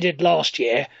like it did last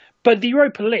year? But the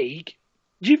Europa League,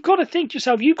 you've got to think to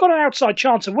yourself, you've got an outside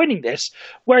chance of winning this,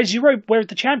 whereas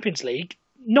the Champions League,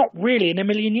 not really in a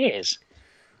million years.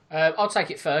 I'll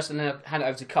take it first and then I'll hand it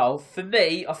over to Cole. For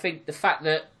me, I think the fact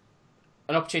that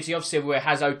an opportunity of silverware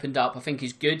has opened up, I think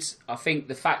is good. I think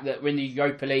the fact that we're in the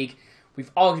Europa League,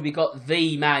 we've arguably got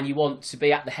the man you want to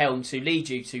be at the helm to lead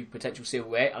you to potential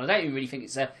silverware, and I don't even really think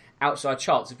it's an outside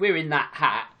chance. If we're in that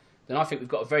hat, then I think we've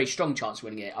got a very strong chance of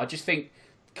winning it. I just think,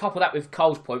 couple that with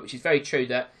Cole's point, which is very true,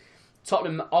 that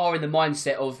Tottenham are in the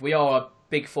mindset of we are a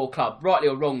Big Four club, rightly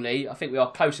or wrongly. I think we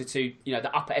are closer to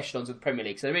the upper echelons of the Premier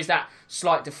League, so there is that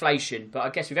slight deflation. But I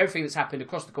guess with everything that's happened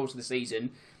across the course of the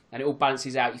season, and it all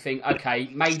balances out, you think, okay,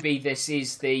 maybe this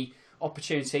is the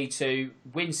opportunity to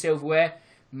win silverware.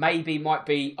 Maybe it might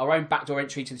be our own backdoor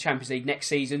entry to the Champions League next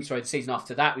season. The season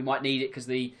after that, we might need it because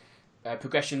the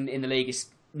progression in the league is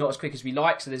not as quick as we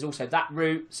like. So there's also that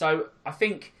route. So I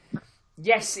think,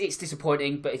 yes, it's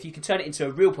disappointing, but if you can turn it into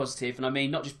a real positive, and I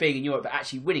mean not just being in Europe, but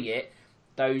actually winning it,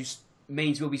 those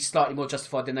means will be slightly more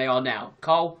justified than they are now.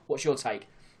 Carl, what's your take?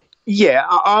 Yeah,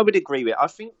 I would agree with it. I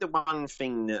think the one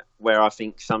thing where I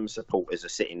think some supporters are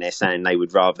sitting there saying they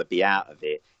would rather be out of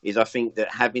it is I think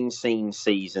that having seen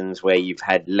seasons where you've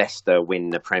had Leicester win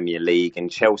the Premier League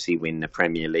and Chelsea win the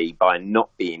Premier League by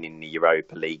not being in the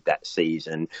Europa League that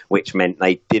season, which meant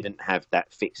they didn't have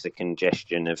that fixer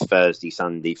congestion of Thursday,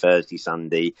 Sunday,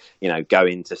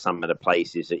 going to some of the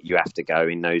places that you have to go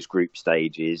in those group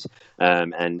stages,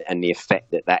 and the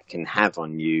effect that can have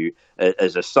on you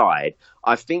as a side.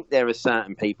 I think there are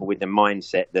certain people with the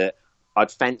mindset that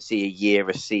I'd fancy a year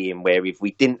of seeing where if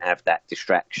we didn't have that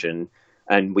distraction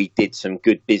and we did some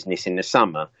good business in the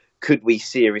summer, could we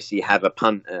seriously have a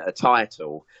punt at a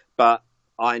title? But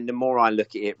the more I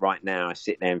look at it right now, I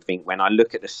sit there and think, when I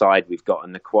look at the side we've got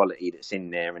and the quality that's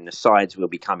in there and the sides we'll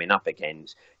be coming up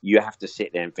against, you have to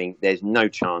sit there and think there's no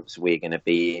chance we're going to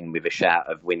be in with a shout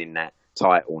of winning that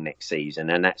title next season.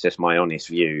 And that's just my honest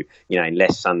view,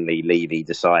 unless suddenly Levy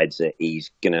decides that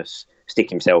he's going to stick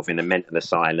himself in a mental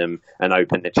asylum and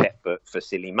open the checkbook for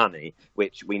silly money,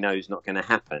 which we know is not going to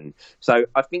happen. So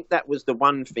I think that was the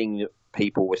one thing that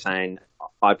people were saying,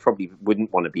 I probably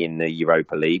wouldn't want to be in the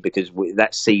Europa League because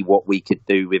let's see what we could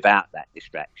do without that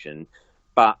distraction.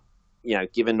 But,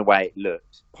 given the way it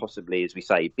looks, possibly, as we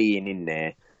say, being in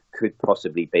there could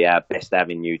possibly be our best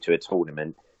avenue to a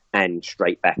tournament and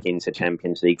straight back into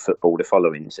Champions League football the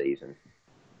following season.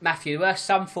 Matthew, there were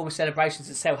some form of celebrations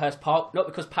at Selhurst Park, not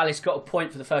because Palace got a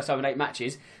point for the first time in 8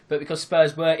 matches, but because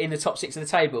Spurs were in the top 6 of the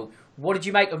table. What did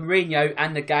you make of Mourinho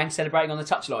and the gang celebrating on the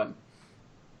touchline?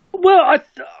 Well,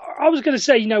 I was going to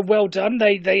say, well done.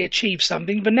 They achieved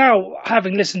something, but now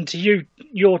having listened to you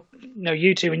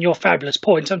two and your fabulous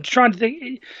points, I'm trying to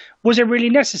think, was it really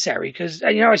necessary? Because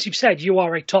as you've said, you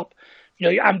are a top,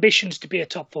 your ambitions to be a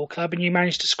top 4 club, and you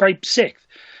managed to scrape 6th.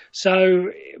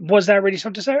 So was that really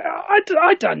something to say?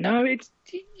 I don't know.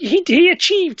 He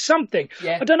achieved something.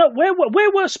 Yeah. I don't know where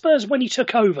were Spurs when he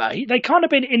took over. They can't have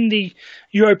been in the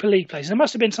Europa League place. There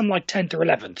must have been something like 10th or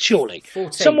 11th, surely.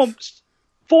 14th.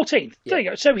 14th. Yeah. There you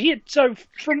go. So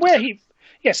from where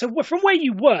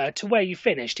you were to where you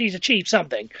finished, he's achieved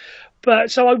something.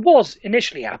 But so I was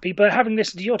initially happy, but having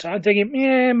listened to your time, I'm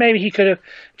thinking, maybe he could have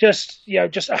just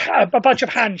a bunch of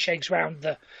handshakes around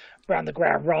the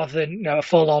ground rather than a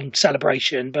full-on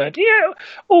celebration. But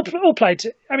all played.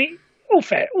 All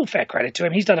fair credit to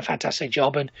him. He's done a fantastic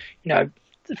job, and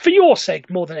for your sake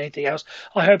more than anything else,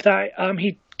 I hope that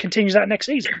he continues that next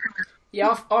season.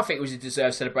 Yeah, I think it was a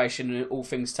deserved celebration, and all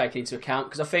things taken into account.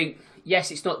 Because I think, yes,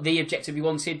 it's not the objective we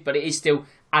wanted, but it is still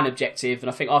an objective. And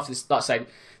I think after this, like I say,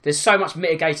 there's so much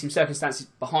mitigating circumstances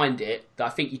behind it that I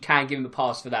think you can give him a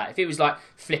pass for that. If it was like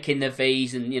flicking the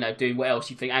V's and doing what else,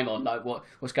 you'd think, hang on, like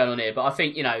what's going on here? But I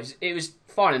think it was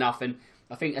fine enough, and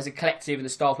I think as a collective and the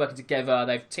staff working together,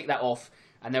 they've ticked that off,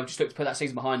 and they'll just look to put that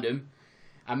season behind them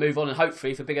and move on, and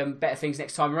hopefully for bigger and better things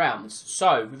next time around.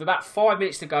 So, with about 5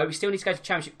 minutes to go, we still need to go to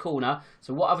Championship Corner.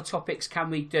 So what other topics can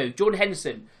we do? Jordan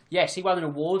Henderson, yes, he won an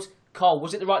award. Carl,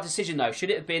 was it the right decision though? Should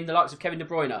it have been the likes of Kevin De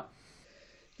Bruyne?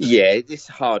 Yeah, it's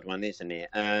a hard one, isn't it?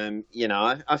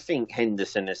 I think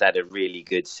Henderson has had a really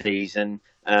good season.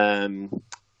 And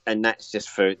that's just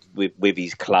with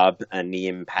his club and the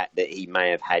impact that he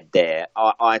may have had there.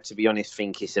 I, to be honest,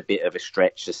 think it's a bit of a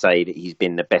stretch to say that he's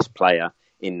been the best player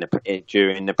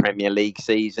during the Premier League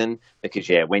season, because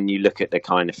when you look at the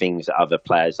kind of things that other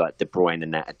players like De Bruyne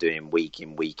and that are doing week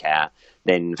in, week out,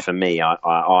 then for me,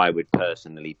 I would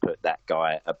personally put that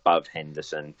guy above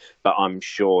Henderson. But I'm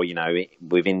sure,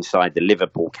 with inside the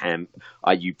Liverpool camp,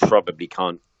 you probably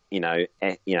can't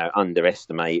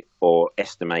underestimate or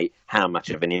estimate how much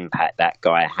of an impact that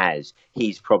guy has.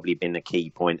 He's probably been a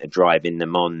key point of driving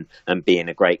them on and being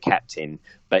a great captain.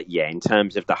 But in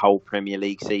terms of the whole Premier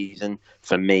League season,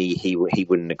 for me, he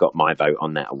wouldn't have got my vote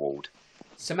on that award.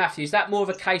 So Matthew, is that more of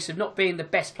a case of not being the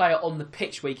best player on the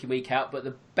pitch week in, week out, but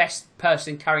the best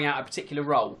person carrying out a particular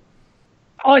role?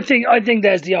 I think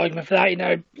there's the argument for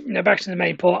that. Back to the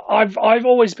main point. I've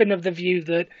always been of the view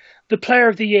that the player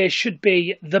of the year should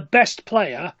be the best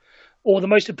player or the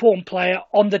most important player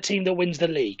on the team that wins the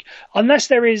league, unless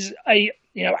there is a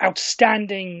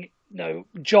outstanding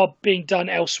job being done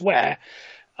elsewhere.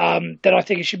 Then I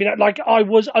think it should be that. Like, I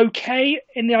was okay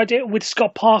in the idea with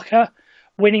Scott Parker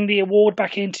winning the award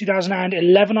back in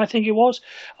 2011, I think it was.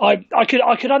 I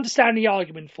could understand the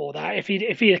argument for that if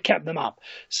he had kept them up.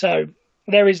 So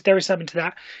there is something to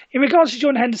that. In regards to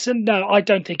Jordan Henderson, no, I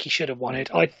don't think he should have won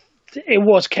it. It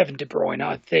was Kevin De Bruyne,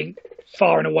 I think,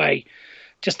 far and away,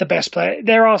 just the best player.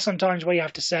 There are some times where you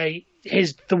have to say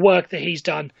the work that he's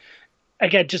done,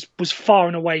 again, just was far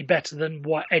and away better than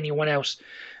what anyone else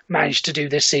managed to do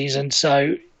this season.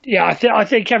 So, I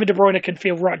think Kevin De Bruyne can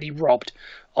feel rightly robbed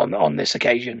on this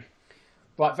occasion.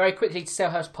 Right, very quickly to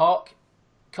Selhurst Park.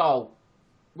 Carl,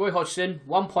 Roy Hodgson,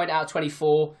 1 point out of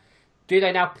 24. Do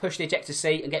they now push the ejector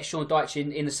seat and get Sean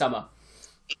Dyche in the summer?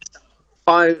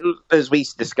 As we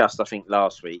discussed, I think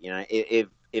last week,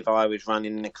 if I was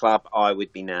running the club, I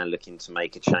would be now looking to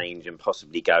make a change and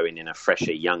possibly going in a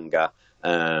fresher, younger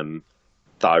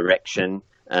direction.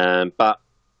 But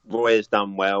Roy has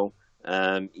done well.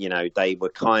 They were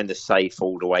kind of safe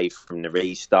all the way from the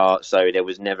restart, so there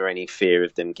was never any fear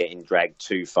of them getting dragged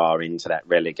too far into that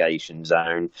relegation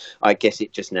zone. I guess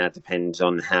it just now depends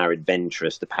on how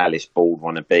adventurous the Palace board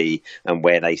want to be and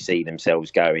where they see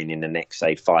themselves going in the next,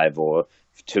 say, 5 or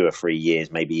 2 or 3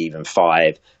 years, maybe even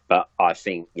 5. But I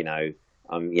think, the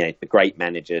great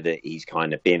manager that he's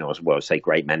kind of been,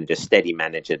 great manager, steady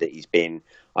manager that he's been,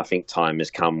 I think time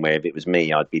has come where if it was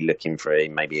me, I'd be looking for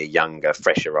maybe a younger,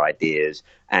 fresher ideas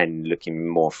and looking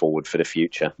more forward for the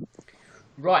future.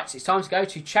 Right, it's time to go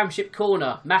to Championship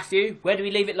Corner. Matthew, where did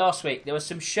we leave it last week? There was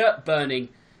some shirt burning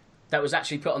that was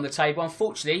actually put on the table.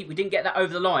 Unfortunately, we didn't get that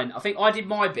over the line. I think I did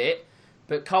my bit,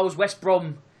 but Carl's West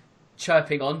Brom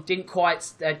chirping on didn't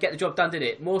quite get the job done, did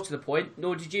it? More to the point,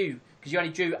 nor did you, because you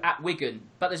only drew at Wigan.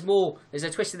 But there's more. There's a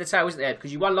twist in the tail, isn't there?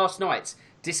 Because you won last night.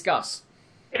 Discuss.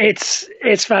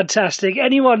 It's fantastic.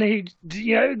 Anyone who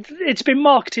it's been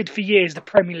marketed for years. The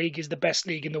Premier League is the best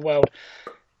league in the world.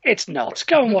 It's not.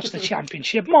 Go and watch the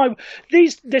Championship.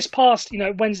 This past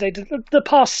Wednesday, the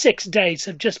past 6 days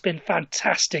have just been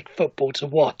fantastic football to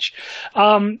watch.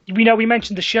 We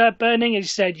mentioned the shirt burning, as you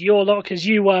said, your lot, because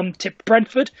you tipped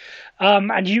Brentford.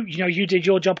 And you did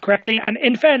your job correctly. And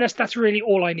in fairness, that's really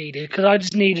all I needed, because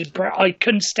I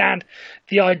couldn't stand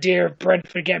the idea of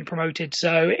Brentford getting promoted.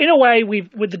 So in a way,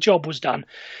 the job was done.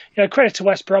 Credit to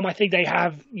West Brom. I think they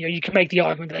have, you can make the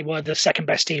argument they were the second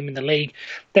best team in the league.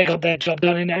 They got their job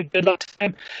done, and good luck to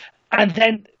them. And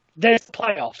then there's the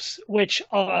playoffs, which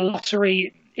are a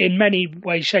lottery in many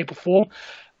ways, shape or form.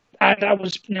 And that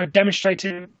was,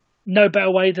 demonstrated no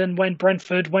better way than when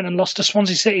Brentford went and lost to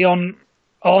Swansea City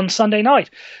on Sunday night.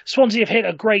 Swansea have hit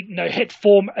a great hit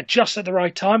form just at the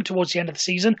right time towards the end of the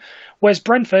season, whereas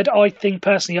Brentford, I think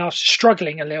personally, are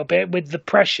struggling a little bit with the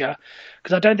pressure,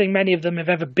 because I don't think many of them have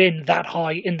ever been that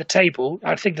high in the table.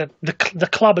 I think that the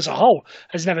club as a whole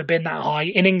has never been that high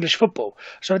in English football.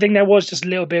 So I think there was just a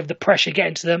little bit of the pressure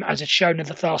getting to them, as it's shown in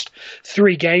the last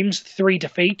 3 games, 3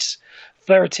 defeats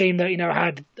for a team that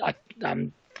had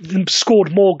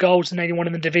scored more goals than anyone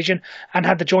in the division and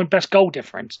had the joint best goal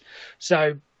difference.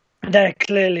 So they're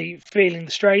clearly feeling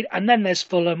the strain. And then there's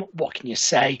Fulham. What can you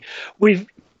say?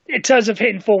 In terms of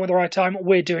hitting form at the right time,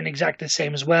 we're doing exactly the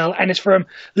same as well. And it's from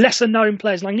lesser known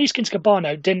players. Like Neeskens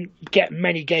Kabano didn't get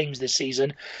many games this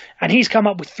season, and he's come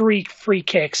up with 3 free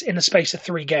kicks in the space of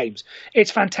 3 games.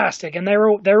 It's fantastic, and they're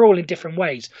all in different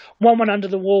ways. One went under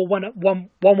the wall, one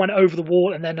went over the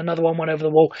wall, and then another one went over the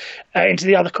wall into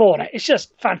the other corner. It's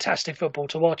just fantastic football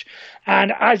to watch.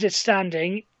 And as it's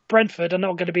standing, Brentford are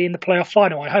not going to be in the playoff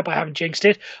final. I hope I haven't jinxed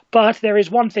it, but there is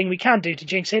one thing we can do to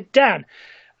jinx it. Dan,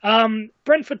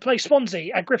 Brentford play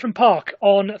Swansea at Griffin Park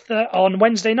on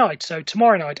Wednesday night, so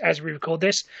tomorrow night as we record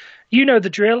this. You know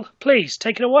the drill. Please,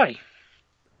 take it away.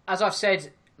 As I've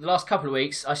said the last couple of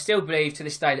weeks, I still believe to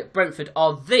this day that Brentford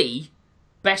are the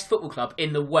best football club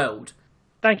in the world.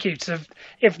 Thank you. So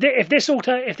if this all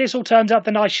turns up,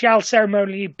 then I shall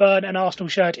ceremonially burn an Arsenal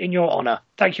shirt in your honour.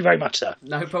 Thank you very much, sir.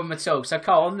 No problem at all. So,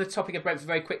 Carl, on the topic of Brentford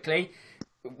very quickly,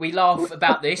 we laugh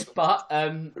about this, but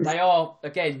they are,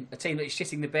 again, a team that is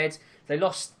shitting the bed. They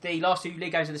lost the last 2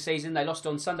 league games of the season. They lost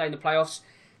on Sunday in the playoffs.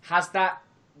 Has that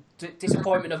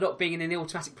disappointment of not being in the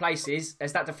automatic places,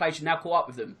 has that deflation now caught up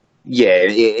with them? Yeah,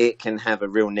 it can have a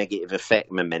real negative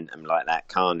effect, momentum like that,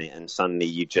 can't it? And suddenly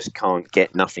you just can't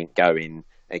get nothing going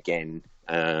again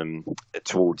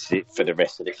towards it for the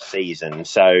rest of the season.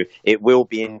 So it will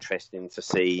be interesting to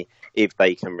see if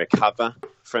they can recover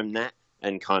from that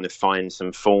and kind of find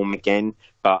some form again.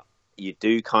 But you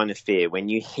do kind of fear when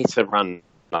you hit a run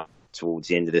towards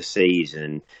the end of the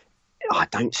season, I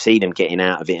don't see them getting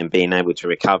out of it and being able to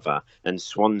recover. And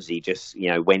Swansea just,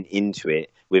 went into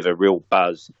it with a real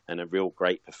buzz and a real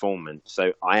great performance.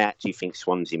 So I actually think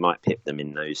Swansea might pip them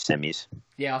in those semis.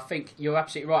 Yeah, I think you're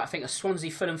absolutely right. I think a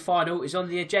Swansea-Fulham final is on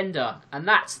the agenda. And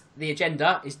the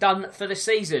agenda is done for the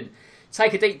season.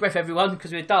 Take a deep breath, everyone,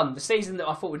 because we're done. The season that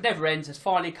I thought would never end has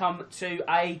finally come to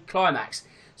a climax.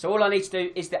 So all I need to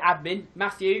do is the admin.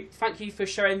 Matthew, thank you for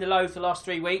sharing the load for the last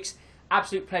 3 weeks.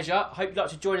 Absolute pleasure. I hope you'd like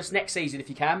to join us next season if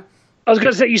you can. I was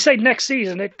going to say, you say next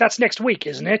season. That's next week,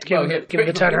 isn't it? Given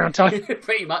the turnaround time.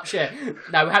 Pretty much, yeah.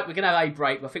 No, we're going to have a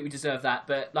break. I think we deserve that.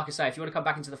 But like I say, if you want to come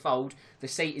back into the fold, the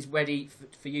seat is ready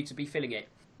for you to be filling it.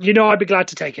 I'd be glad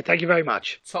to take it. Thank you very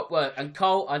much. Top work. And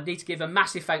Cole, I need to give a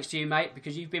massive thanks to you, mate,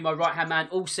 because you've been my right-hand man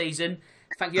all season.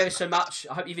 Thank you ever so much.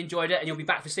 I hope you've enjoyed it and you'll be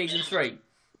back for season 3.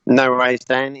 No worries,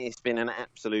 Dan. It's been an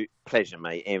absolute pleasure,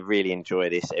 mate. I really enjoy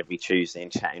this every Tuesday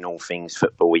and chatting all things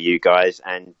football with you guys,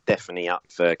 and definitely up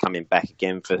for coming back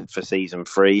again for season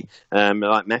 3.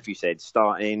 Like Matthew said,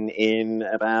 starting in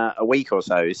about a week or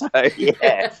so. So,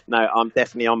 yeah, no, I'm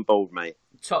definitely on board, mate.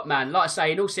 Top man. Like I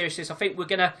say, in all seriousness, I think we're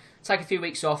going to take a few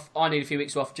weeks off. I need a few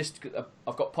weeks off just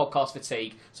I've got podcast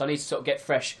fatigue, so I need to sort of get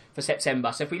fresh for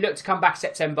September. So if we look to come back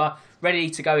September,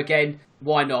 ready to go again,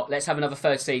 why not? Let's have another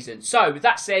 3rd season. So with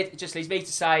that said, it just leaves me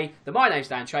to say that my name's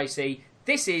Dan Tracy.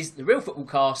 This is the Real Football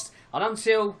Cast, and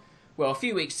until, a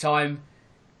few weeks' time,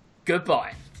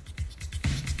 goodbye.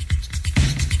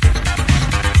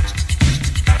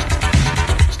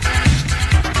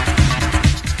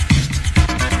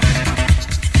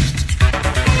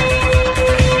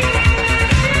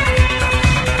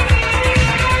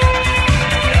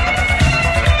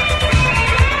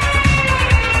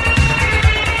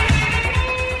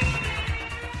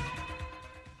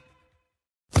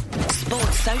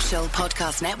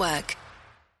 Podcast Network.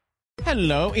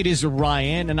 Hello, it is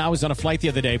Ryan, and I was on a flight the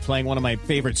other day playing one of my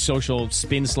favorite social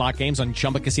spin slot games on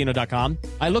ChumbaCasino.com.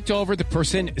 I looked over at the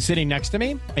person sitting next to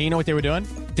me, and you know what they were doing?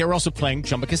 They were also playing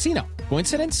Chumba Casino.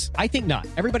 Coincidence? I think not.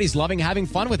 Everybody's loving having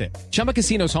fun with it. Chumba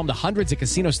Casino is home to hundreds of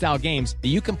casino-style games that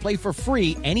you can play for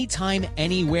free anytime,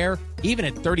 anywhere, even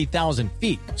at 30,000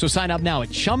 feet. So sign up now at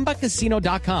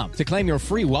ChumbaCasino.com to claim your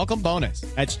free welcome bonus.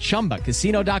 That's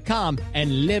ChumbaCasino.com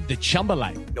and live the Chumba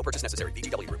life. No purchase necessary.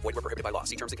 VGW Group. Void where prohibited by law.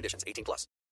 See terms and conditions. 18+.